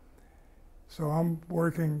years. So I'm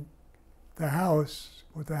working the House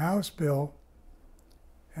with the House bill,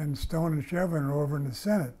 and Stone and Shevin are over in the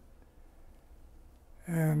Senate.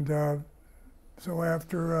 And so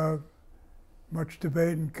after much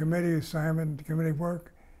debate and committee assignment, committee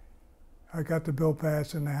work, I got the bill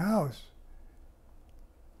passed in the House.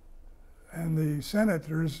 And the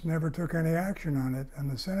senators never took any action on it on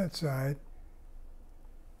the Senate side.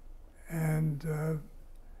 And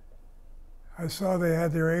I saw they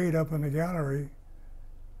had their aide up in the gallery,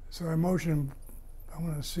 so I motioned, I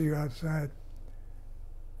want to see you outside.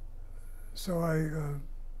 So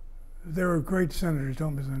they were great senators,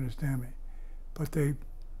 don't misunderstand me, but they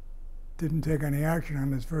didn't take any action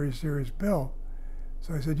on this very serious bill.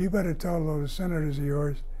 So I said, you better tell those senators of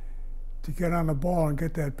yours to get on the ball and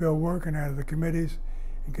get that bill working out of the committees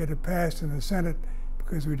and get it passed in the Senate,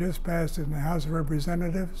 because we just passed it in the House of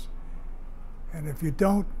Representatives. And if you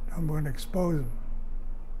don't, I'm going to expose them.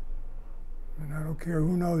 And I don't care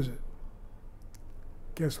who knows it.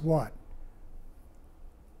 Guess what?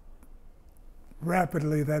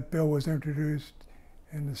 Rapidly, that bill was introduced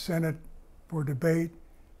in the Senate for debate,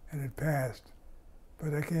 and it passed.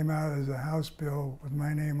 But it came out as a House bill with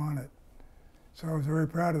my name on it. So I was very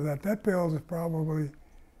proud of that. That bill is probably,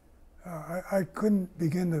 I couldn't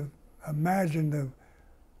begin to imagine the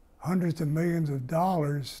hundreds of millions of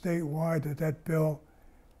dollars statewide that bill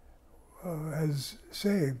has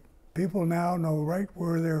saved. People now know right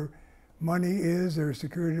where their money is, their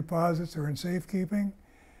security deposits are in safekeeping,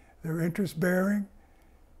 they're interest bearing,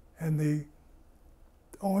 and the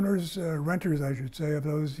owners, renters I should say, of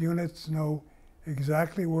those units know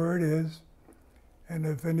exactly where it is. And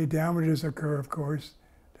if any damages occur, of course,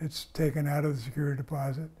 it's taken out of the security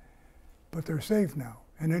deposit. But they're safe now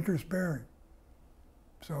and interest bearing.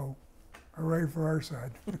 So, hooray for our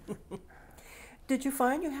side. Did you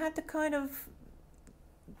find you had to kind of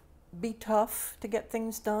be tough to get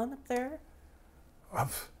things done up there?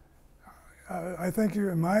 I think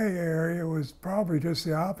in my area it was probably just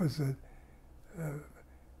the opposite.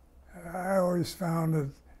 I always found that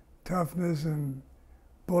toughness and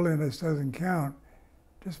bulliness doesn't count.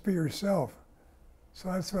 Just be yourself.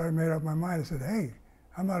 So that's what I made up my mind. I said, hey,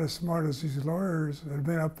 I'm not as smart as these lawyers that have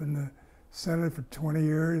been up in the Senate for 20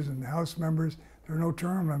 years and House members. There were no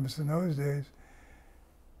term limits in those days.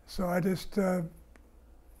 So I just it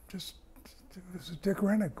was Dick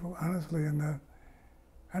Renick, honestly. And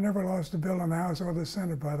I never lost a bill in the House or the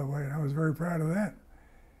Senate, by the way, and I was very proud of that.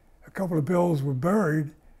 a couple of bills were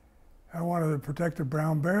buried. I wanted to protect the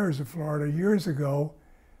brown bears of Florida years ago,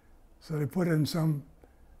 so they put it in some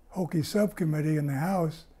hokey subcommittee in the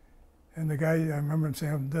House, and the guy, I remember him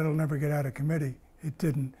saying, that'll never get out of committee. It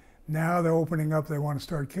didn't. Now they're opening up, they want to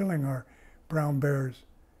start killing our brown bears.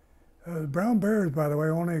 Brown bears, by the way,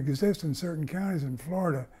 only exist in certain counties in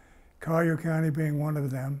Florida, Collier County being one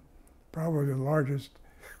of them, probably the largest.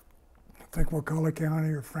 I think Wakulla County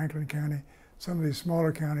or Franklin County. Some of these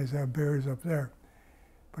smaller counties have bears up there.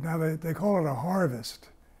 But now they call it a harvest.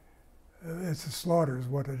 It's a slaughter is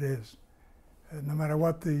what it is. No matter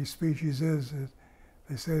what the species is,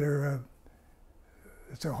 they say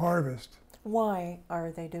it's a harvest. Why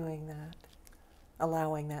are they doing that,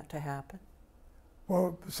 allowing that to happen?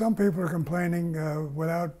 Well, some people are complaining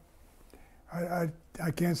without, I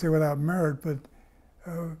can't say without merit, but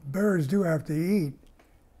bears do have to eat.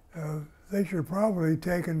 They should probably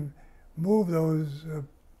take and move those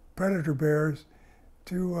predator bears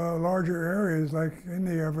to larger areas like in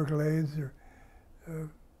the Everglades. Or,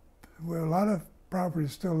 well, a lot of property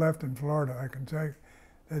is still left in Florida, I can tell you,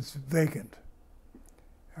 that's vacant.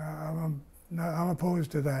 I'm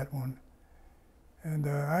opposed to that one. And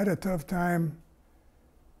I had a tough time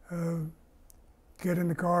getting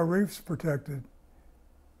the coral reefs protected.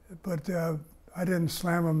 But I didn't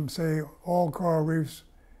slam them and say all coral reefs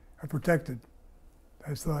are protected.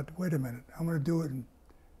 I thought, wait a minute, I'm going to do it in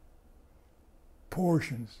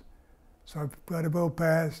portions. So I got a bill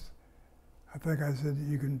passed. I think I said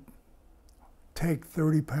you can take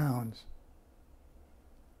 30 pounds.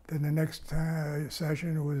 Then the next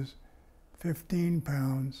session it was 15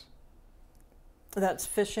 pounds. That's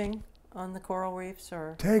fishing on the coral reefs,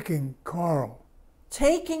 or? Taking coral.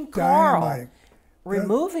 Taking coral. Dynamite.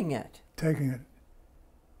 Removing it. Taking it.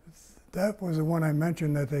 That was the one I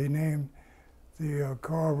mentioned that they named the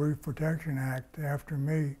Coral Reef Protection Act after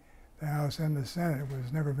me, the House and the Senate. It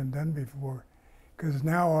was never been done before. Because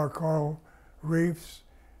now our coral reefs,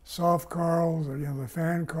 soft corals, or the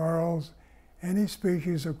fan corals, any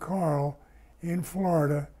species of coral in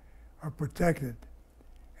Florida are protected.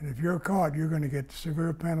 And if you're caught, you're going to get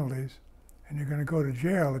severe penalties, and you're going to go to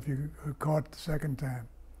jail if you're caught the second time.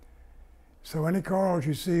 So any corals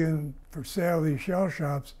you see for sale at these shell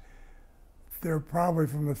shops, they're probably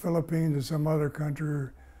from the Philippines or some other country,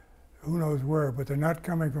 or who knows where, but they're not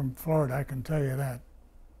coming from Florida, I can tell you that.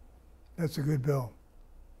 That's a good bill.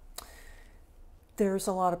 There's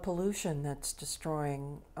a lot of pollution that's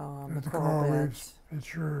destroying the coral coral reefs. beds. It's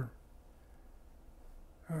sure.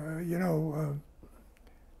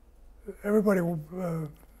 Everybody,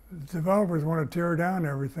 developers want to tear down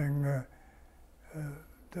everything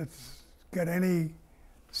that's got any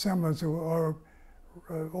semblance of or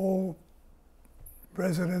old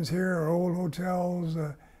residents here or old hotels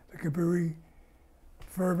that could be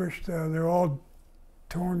refurbished. They're all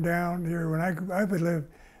torn down here. When I've been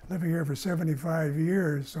living here for 75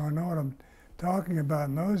 years, so I know what I'm talking about.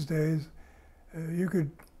 In those days, you could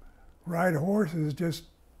ride horses, just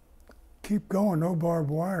keep going, no barbed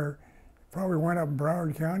wire. Probably went up in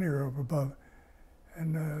Broward County or up above,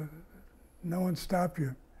 and no one stopped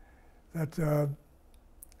you. That,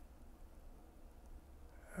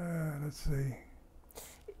 let's see.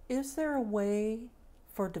 Is there a way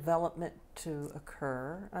for development to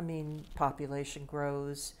occur? I mean, population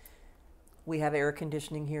grows. We have air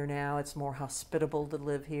conditioning here now. It's more hospitable to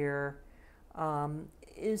live here.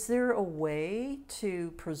 Is there a way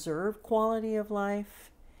to preserve quality of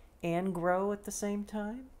life and grow at the same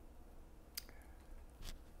time?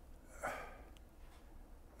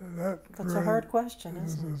 That's a hard question,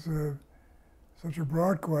 isn't it? It's such a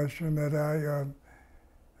broad question that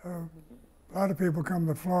a lot of people come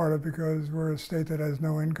to Florida because we're a state that has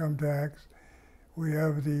no income tax. We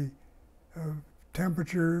have the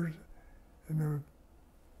temperatures and the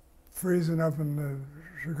freezing up in the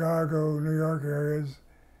Chicago, New York areas.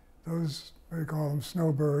 Those, they call them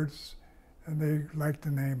snowbirds, and they like the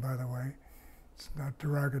name, by the way. It's not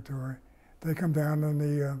derogatory. They come down in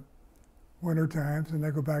the winter times and they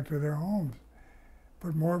go back to their homes.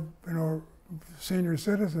 But more, senior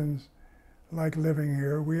citizens like living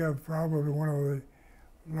here. We have probably one of the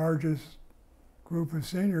largest group of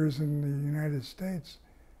seniors in the United States.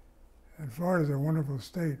 And Florida's a wonderful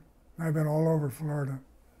state. I've been all over Florida.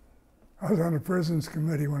 I was on the prisons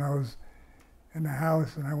committee when I was in the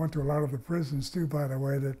House, and I went to a lot of the prisons too, by the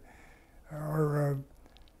way, that our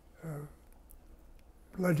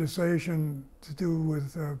legislation to do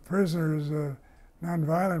with prisoners,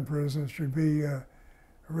 nonviolent prisoners, should be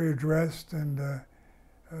readdressed, and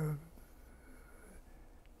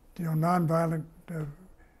nonviolent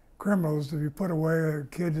criminals to be put away. A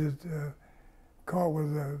kid that caught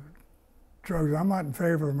with drugs. I'm not in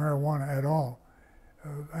favor of marijuana at all.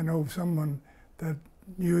 I know someone that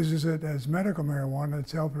uses it as medical marijuana.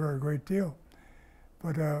 It's helped her a great deal.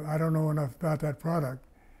 But I don't know enough about that product.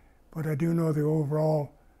 But I do know the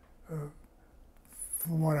overall,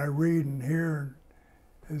 from what I read and hear,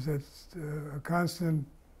 is that a constant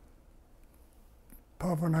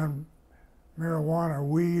puffing on marijuana, or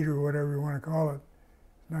weed, or whatever you want to call it,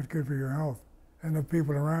 is not good for your health and the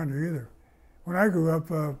people around you either. When I grew up,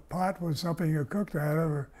 pot was something you cooked out of,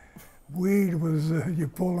 or weed was you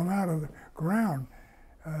pulled them out of the ground.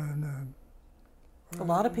 And, a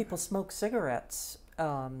lot of people smoke cigarettes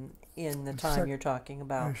in the time you're talking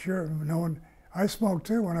about. Sure, I smoked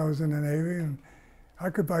too when I was in the Navy, and I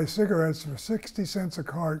could buy cigarettes for 60 cents a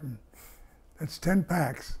carton. That's 10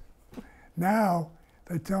 packs. Now,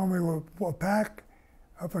 they tell me a pack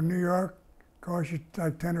up in New York costs you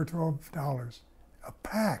like $10 or $12 a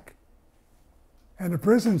pack. And the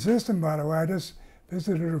prison system, by the way, I just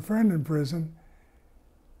visited a friend in prison,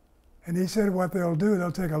 and he said what they'll do,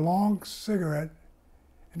 they'll take a long cigarette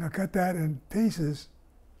and they'll cut that in pieces.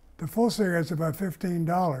 The full cigarette's about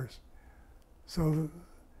 $15. So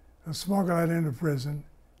they'll smuggle that into prison,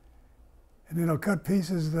 and then they'll cut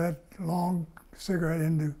pieces of that long cigarette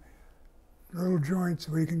into little joints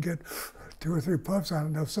where you can get 2 or 3 puffs on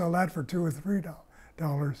it. They'll sell that for $2 or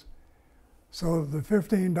 $3. So the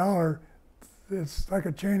 $15, it's like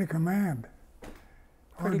a chain of command.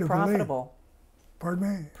 Pretty profitable.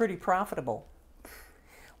 Pardon me? Pretty profitable.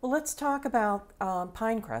 Well, let's talk about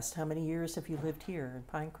Pinecrest. How many years have you lived here in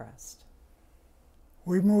Pinecrest?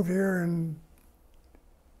 We moved here in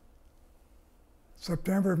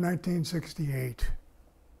September of 1968.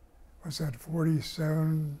 What's that,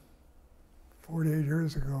 47, 48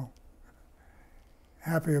 years ago.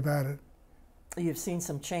 Happy about it. You've seen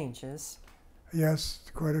some changes. Yes,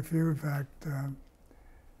 quite a few, in fact.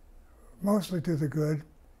 Mostly to the good.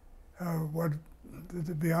 What,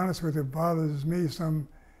 to be honest with you, bothers me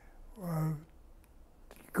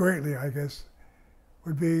greatly, I guess,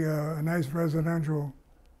 would be a nice residential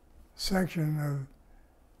section of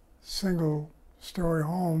single-story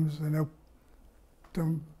homes, and they'll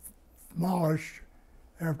demolish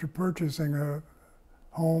after purchasing a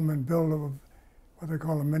home and build what they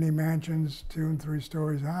call mini mansions, 2 and 3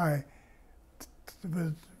 stories high.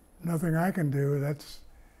 But nothing I can do. That's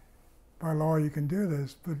by law you can do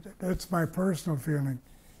this, but that's my personal feeling.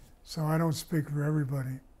 So I don't speak for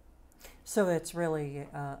everybody. So it's really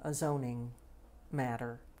a zoning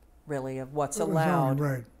matter, really, of what's allowed. Zoning,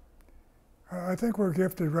 right. I think we're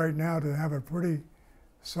gifted right now to have a pretty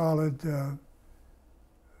solid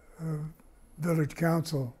village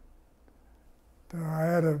council. I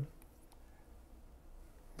had a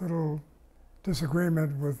little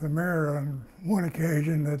disagreement with the mayor on one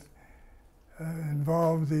occasion that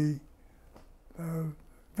involved the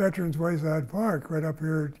Veterans Wayside Park right up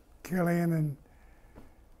here at Killian and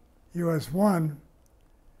US 1.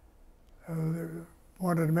 They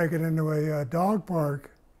wanted to make it into a dog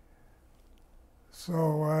park.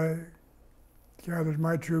 So I gathered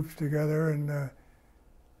my troops together and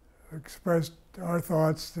expressed our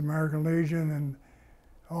thoughts to American Legion and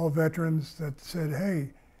all veterans that said, hey,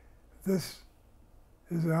 this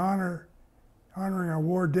is an honoring our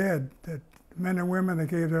war dead, that men and women that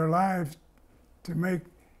gave their lives to make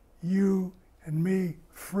you and me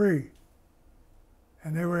free.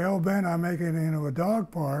 And they were hell-bent on making it into a dog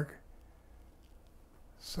park.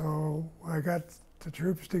 So I got the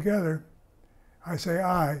troops together. I say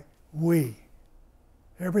we.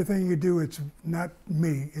 Everything you do, it's not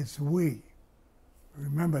me, it's we.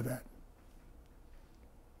 Remember that.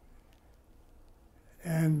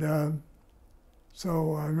 And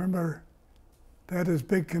so I remember they had this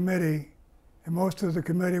big committee, and most of the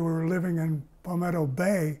committee were living in Palmetto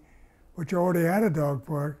Bay, which already had a dog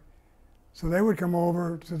park. So they would come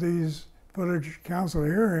over to these village council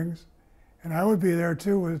hearings, and I would be there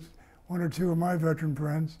too with 1 or 2 of my veteran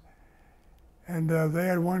friends. And they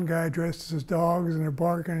had one guy dressed as dogs, and they're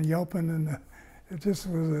barking and yelping, and it just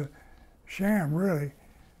was a sham, really.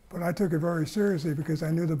 But I took it very seriously because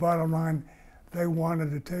I knew the bottom line, they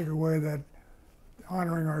wanted to take away that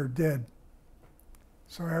honoring our dead.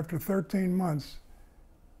 So after 13 months,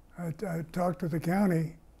 I talked to the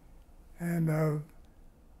county, and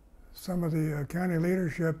some of the county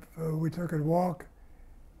leadership, we took a walk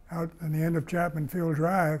out in the end of Chapman Field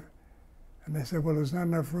Drive, and they said, well, there's not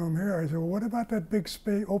enough room here. I said, well, what about that big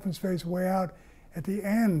space, open space way out at the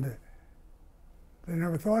end? They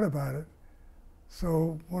never thought about it.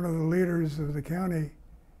 So one of the leaders of the county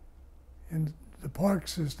in the park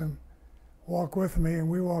system walked with me, and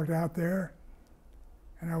we walked out there,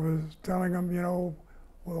 And I was telling them, you know,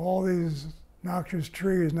 with all these noxious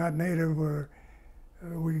trees, not native,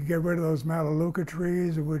 we could get rid of those Melaleuca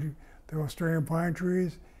trees, the Australian pine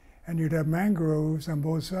trees, and you'd have mangroves on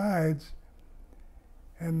both sides.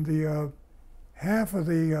 And the half of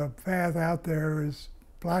the path out there is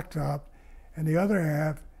blacktop, and the other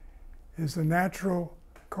half is the natural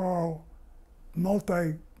coral,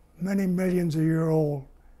 many millions of year old.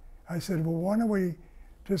 I said, well, why don't we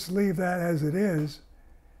just leave that as it is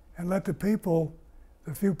and let the people,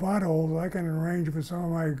 the few potholes I can arrange with some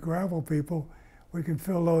of my gravel people, we can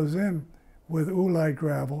fill those in with oolite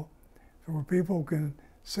gravel, so where people can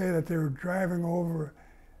say that they were driving over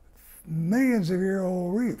millions of year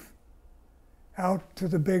old reef out to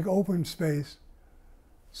the big open space.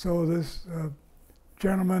 So this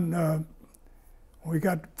gentleman, we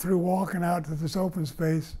got through walking out to this open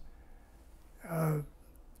space,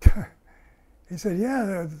 he said,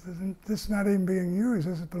 yeah, this is not even being used,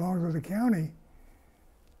 this belongs to the county.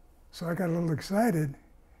 So I got a little excited.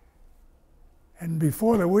 And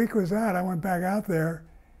before the week was out, I went back out there.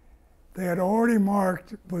 They had already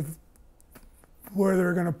marked with where they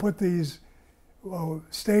were going to put these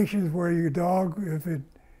stations where your dog, if it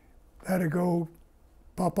had to go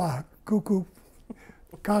papa, cuckoo,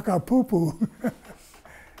 caca, poo poo,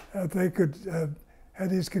 they could have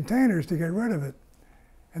these containers to get rid of it.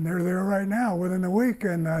 And they're there right now within the week.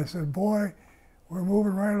 And I said, boy, we're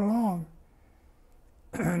moving right along.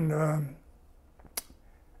 And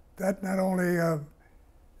that not only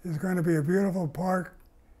is going to be a beautiful park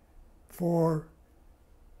for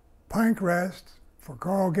Pinecrest, for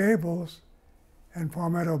Coral Gables, and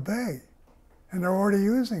Palmetto Bay, and they're already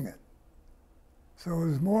using it. So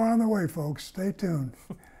there's more on the way, folks. Stay tuned.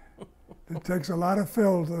 It takes a lot of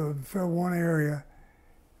fill to fill one area,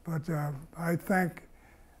 but I thank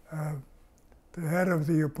the head of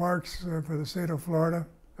the parks for the state of Florida,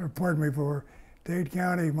 or pardon me, for Dade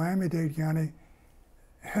County, Miami-Dade County.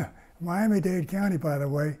 Miami-Dade County, by the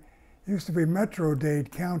way, used to be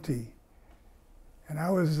Metro-Dade County. And I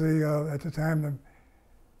was at the time, the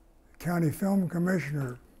county film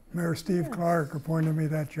commissioner. Mayor Steve Clark appointed me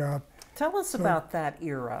that job. Tell us about that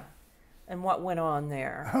era and what went on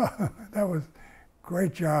there. That was a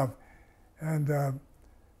great job. And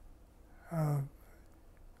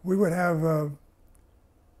we would have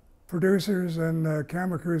producers and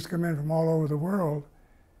camera crews come in from all over the world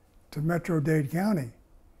to Metro-Dade County.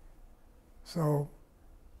 So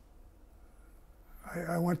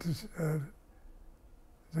I went to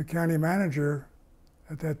the county manager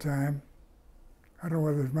at that time. I don't know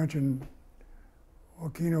whether it's mentioned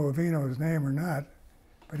Joaquino Avino's name or not,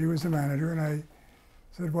 but he was the manager, and I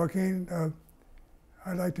said, Joaquin,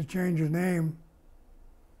 I'd like to change the name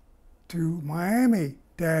to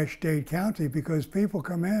Miami-Dade County, because people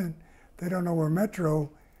come in, they don't know where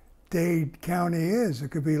Metro-Dade County is. It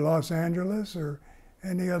could be Los Angeles or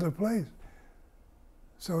any other place.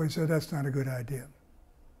 So he said, that's not a good idea.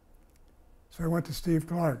 So I went to Steve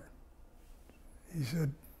Clark. He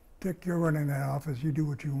said, Dick, you're running that office, you do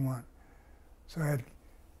what you want. So I had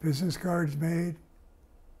business cards made.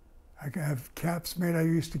 I have caps made I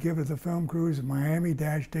used to give to the film crews in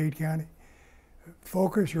Miami-Dade County.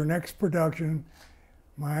 Focus your next production,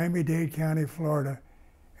 Miami-Dade County, Florida.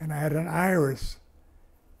 And I had an iris,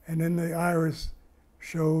 and in the iris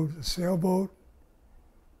showed a sailboat,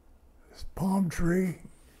 this palm tree.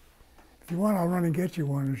 If you want, I'll run and get you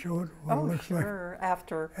one and show it what it looks like.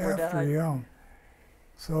 After we're done. Yeah.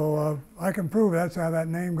 So I can prove that's how that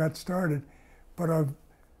name got started. But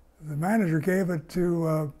the manager gave it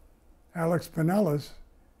to Alex Pinellas,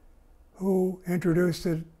 who introduced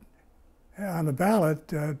it on the ballot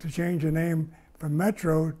to change the name from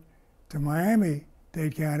Metro to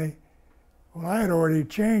Miami-Dade County. Well, I had already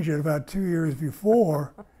changed it about 2 years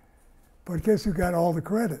before, but guess who got all the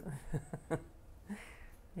credit?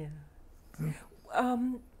 Yeah.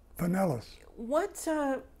 Pinellas. What?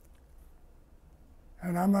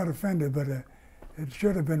 And I'm not offended, but it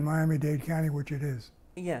should have been Miami-Dade County, which it is.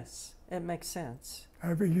 Yes, it makes sense.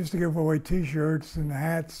 I used to give away T-shirts and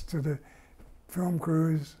hats to the film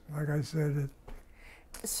crews, like I said.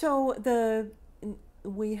 So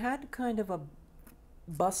we had kind of a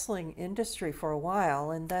bustling industry for a while,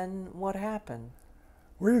 and then what happened?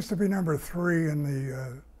 We used to be number 3 in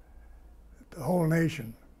the whole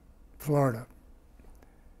nation, Florida.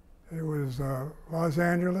 It was Los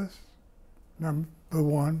Angeles, number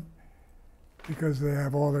 1, because they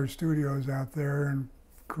have all their studios out there and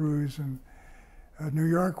crews, and New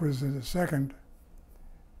York was the second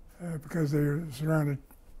because they're surrounded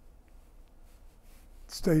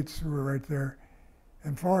states were right there,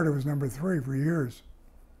 and Florida was number 3 for years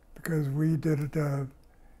because we did it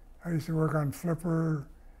I used to work on Flipper,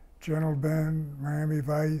 Gentle Ben, Miami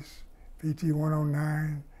Vice, VT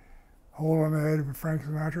 109, Hole in the Head with Frank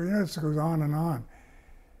Sinatra. You know, this goes on.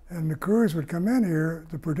 And the crews would come in here,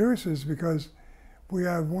 the producers, because we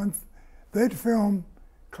have they'd film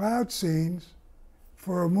cloud scenes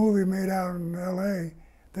for a movie made out in LA.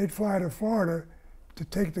 They'd fly to Florida to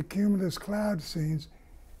take the cumulus cloud scenes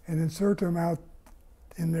and insert them out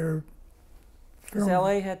in their film. Because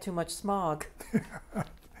LA had too much smog.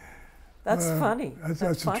 That's funny.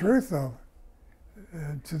 That's the truth, though.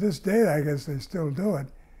 To this day, I guess they still do it.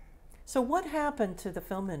 So what happened to the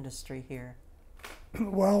film industry here?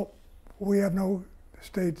 Well, we have no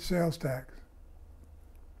state sales tax.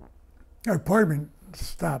 Pardon me,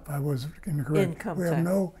 stop, I was incorrect. Income we tax. have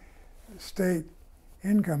no state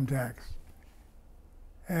income tax.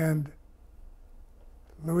 And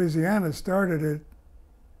Louisiana started it.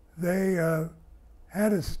 They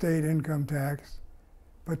had a state income tax,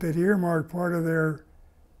 but they'd earmark part of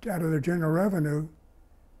out of their general revenue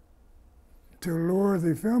to lure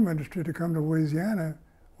the film industry to come to Louisiana.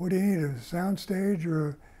 What do you need, a sound stage or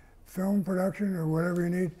a film production or whatever you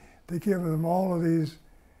need? They give them all of these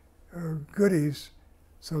goodies,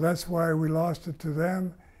 so that's why we lost it to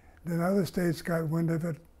them. Then other states got wind of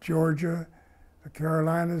it, Georgia, the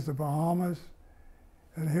Carolinas, the Bahamas,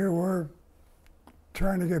 and here we're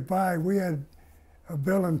trying to get by. We had a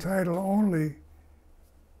bill and title only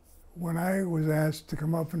when I was asked to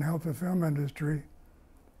come up and help the film industry.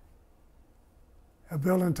 A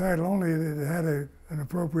bill and title only that had an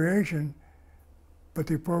appropriation, but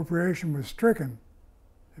the appropriation was stricken,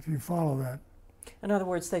 if you follow that. In other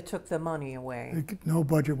words, they took the money away. No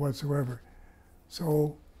budget whatsoever.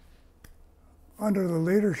 So under the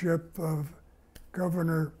leadership of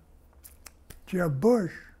Governor Jeb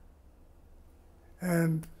Bush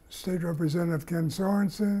and State Representative Ken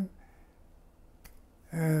Sorensen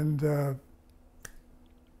and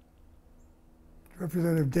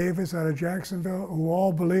Representative Davis out of Jacksonville, who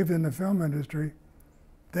all believed in the film industry,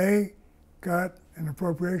 they got an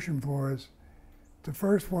appropriation for us. The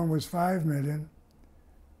first one was $5 million.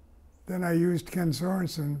 Then I used Ken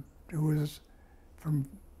Sorensen, who was from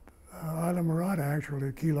Islamorada,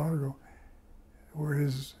 actually, Key Largo, where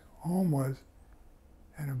his home was,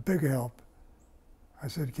 and a big help. I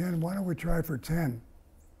said, Ken, why don't we try for 10?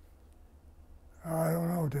 I don't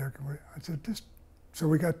know, Dick. I said, so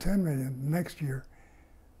we got 10 million next year.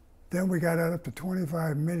 Then we got up to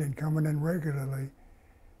 25 million coming in regularly.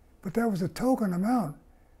 But that was a token amount.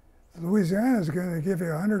 Louisiana is going to give you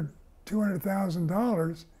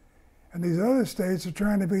 $200,000, and these other states are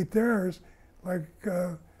trying to beat theirs, like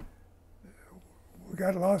we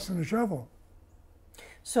got lost in the shovel.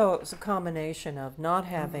 So it's a combination of not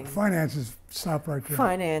having finances stop right there.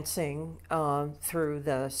 Financing through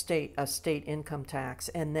the state income tax,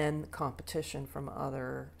 and then competition from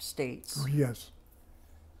other states. Yes,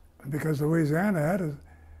 because Louisiana had a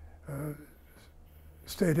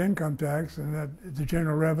state income tax, and that the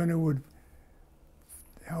general revenue would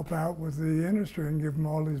help out with the industry and give them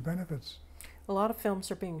all these benefits. A lot of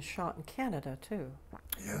films are being shot in Canada too.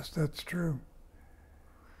 Yes, that's true.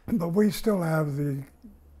 But we still have the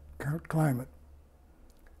climate.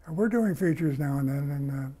 And we're doing features now and then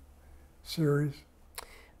in series.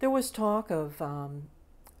 There was talk of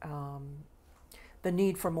the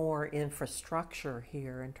need for more infrastructure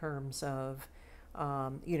here in terms of,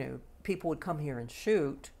 people would come here and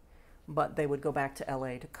shoot, but they would go back to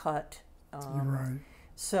LA to cut. Right.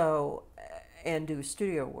 So, and do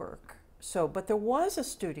studio work. So, but there was a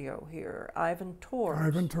studio here, Ivan Tors.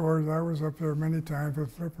 Ivan Tors, I was up there many times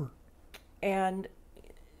with Flipper. And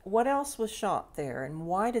what else was shot there, and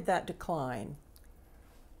why did that decline?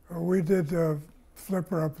 We did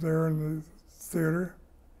Flipper up there in the theater.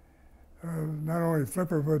 Not only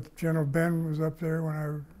Flipper, but Gentle Ben was up there when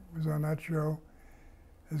I was on that show,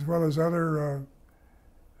 as well as other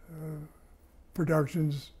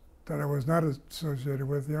productions that I was not associated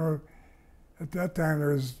with. You know, at that time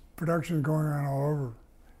there was production going on all over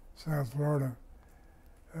South Florida.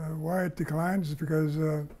 Why it declines is because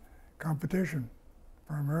competition,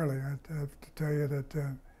 primarily. I have to tell you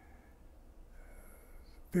that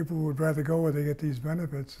people would rather go where they get these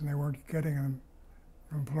benefits, and they weren't getting them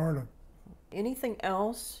from Florida. Anything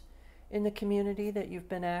else in the community that you've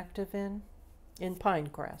been active in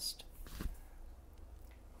Pinecrest?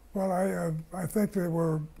 Well, I think that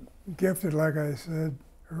we're gifted, like I said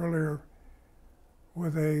earlier,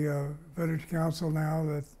 with a village council now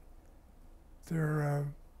that they're,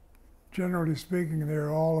 generally speaking,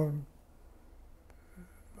 they're all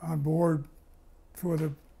on board for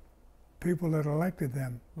the people that elected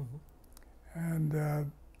them. Mm-hmm.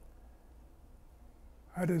 And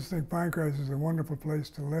I just think Pinecrest is a wonderful place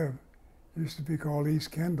to live. It used to be called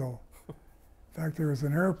East Kendall. In fact, there was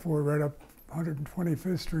an airport right up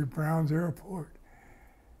 125th Street, Browns Airport.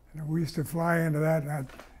 And we used to fly into that, and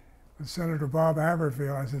with Senator Bob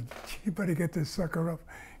Haverfield, I said, you better get this sucker up,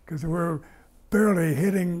 because we're barely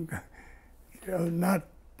hitting, not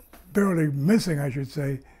barely missing, I should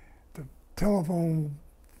say, the telephone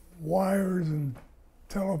wires and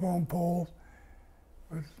telephone poles,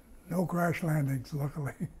 but no crash landings,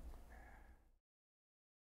 luckily.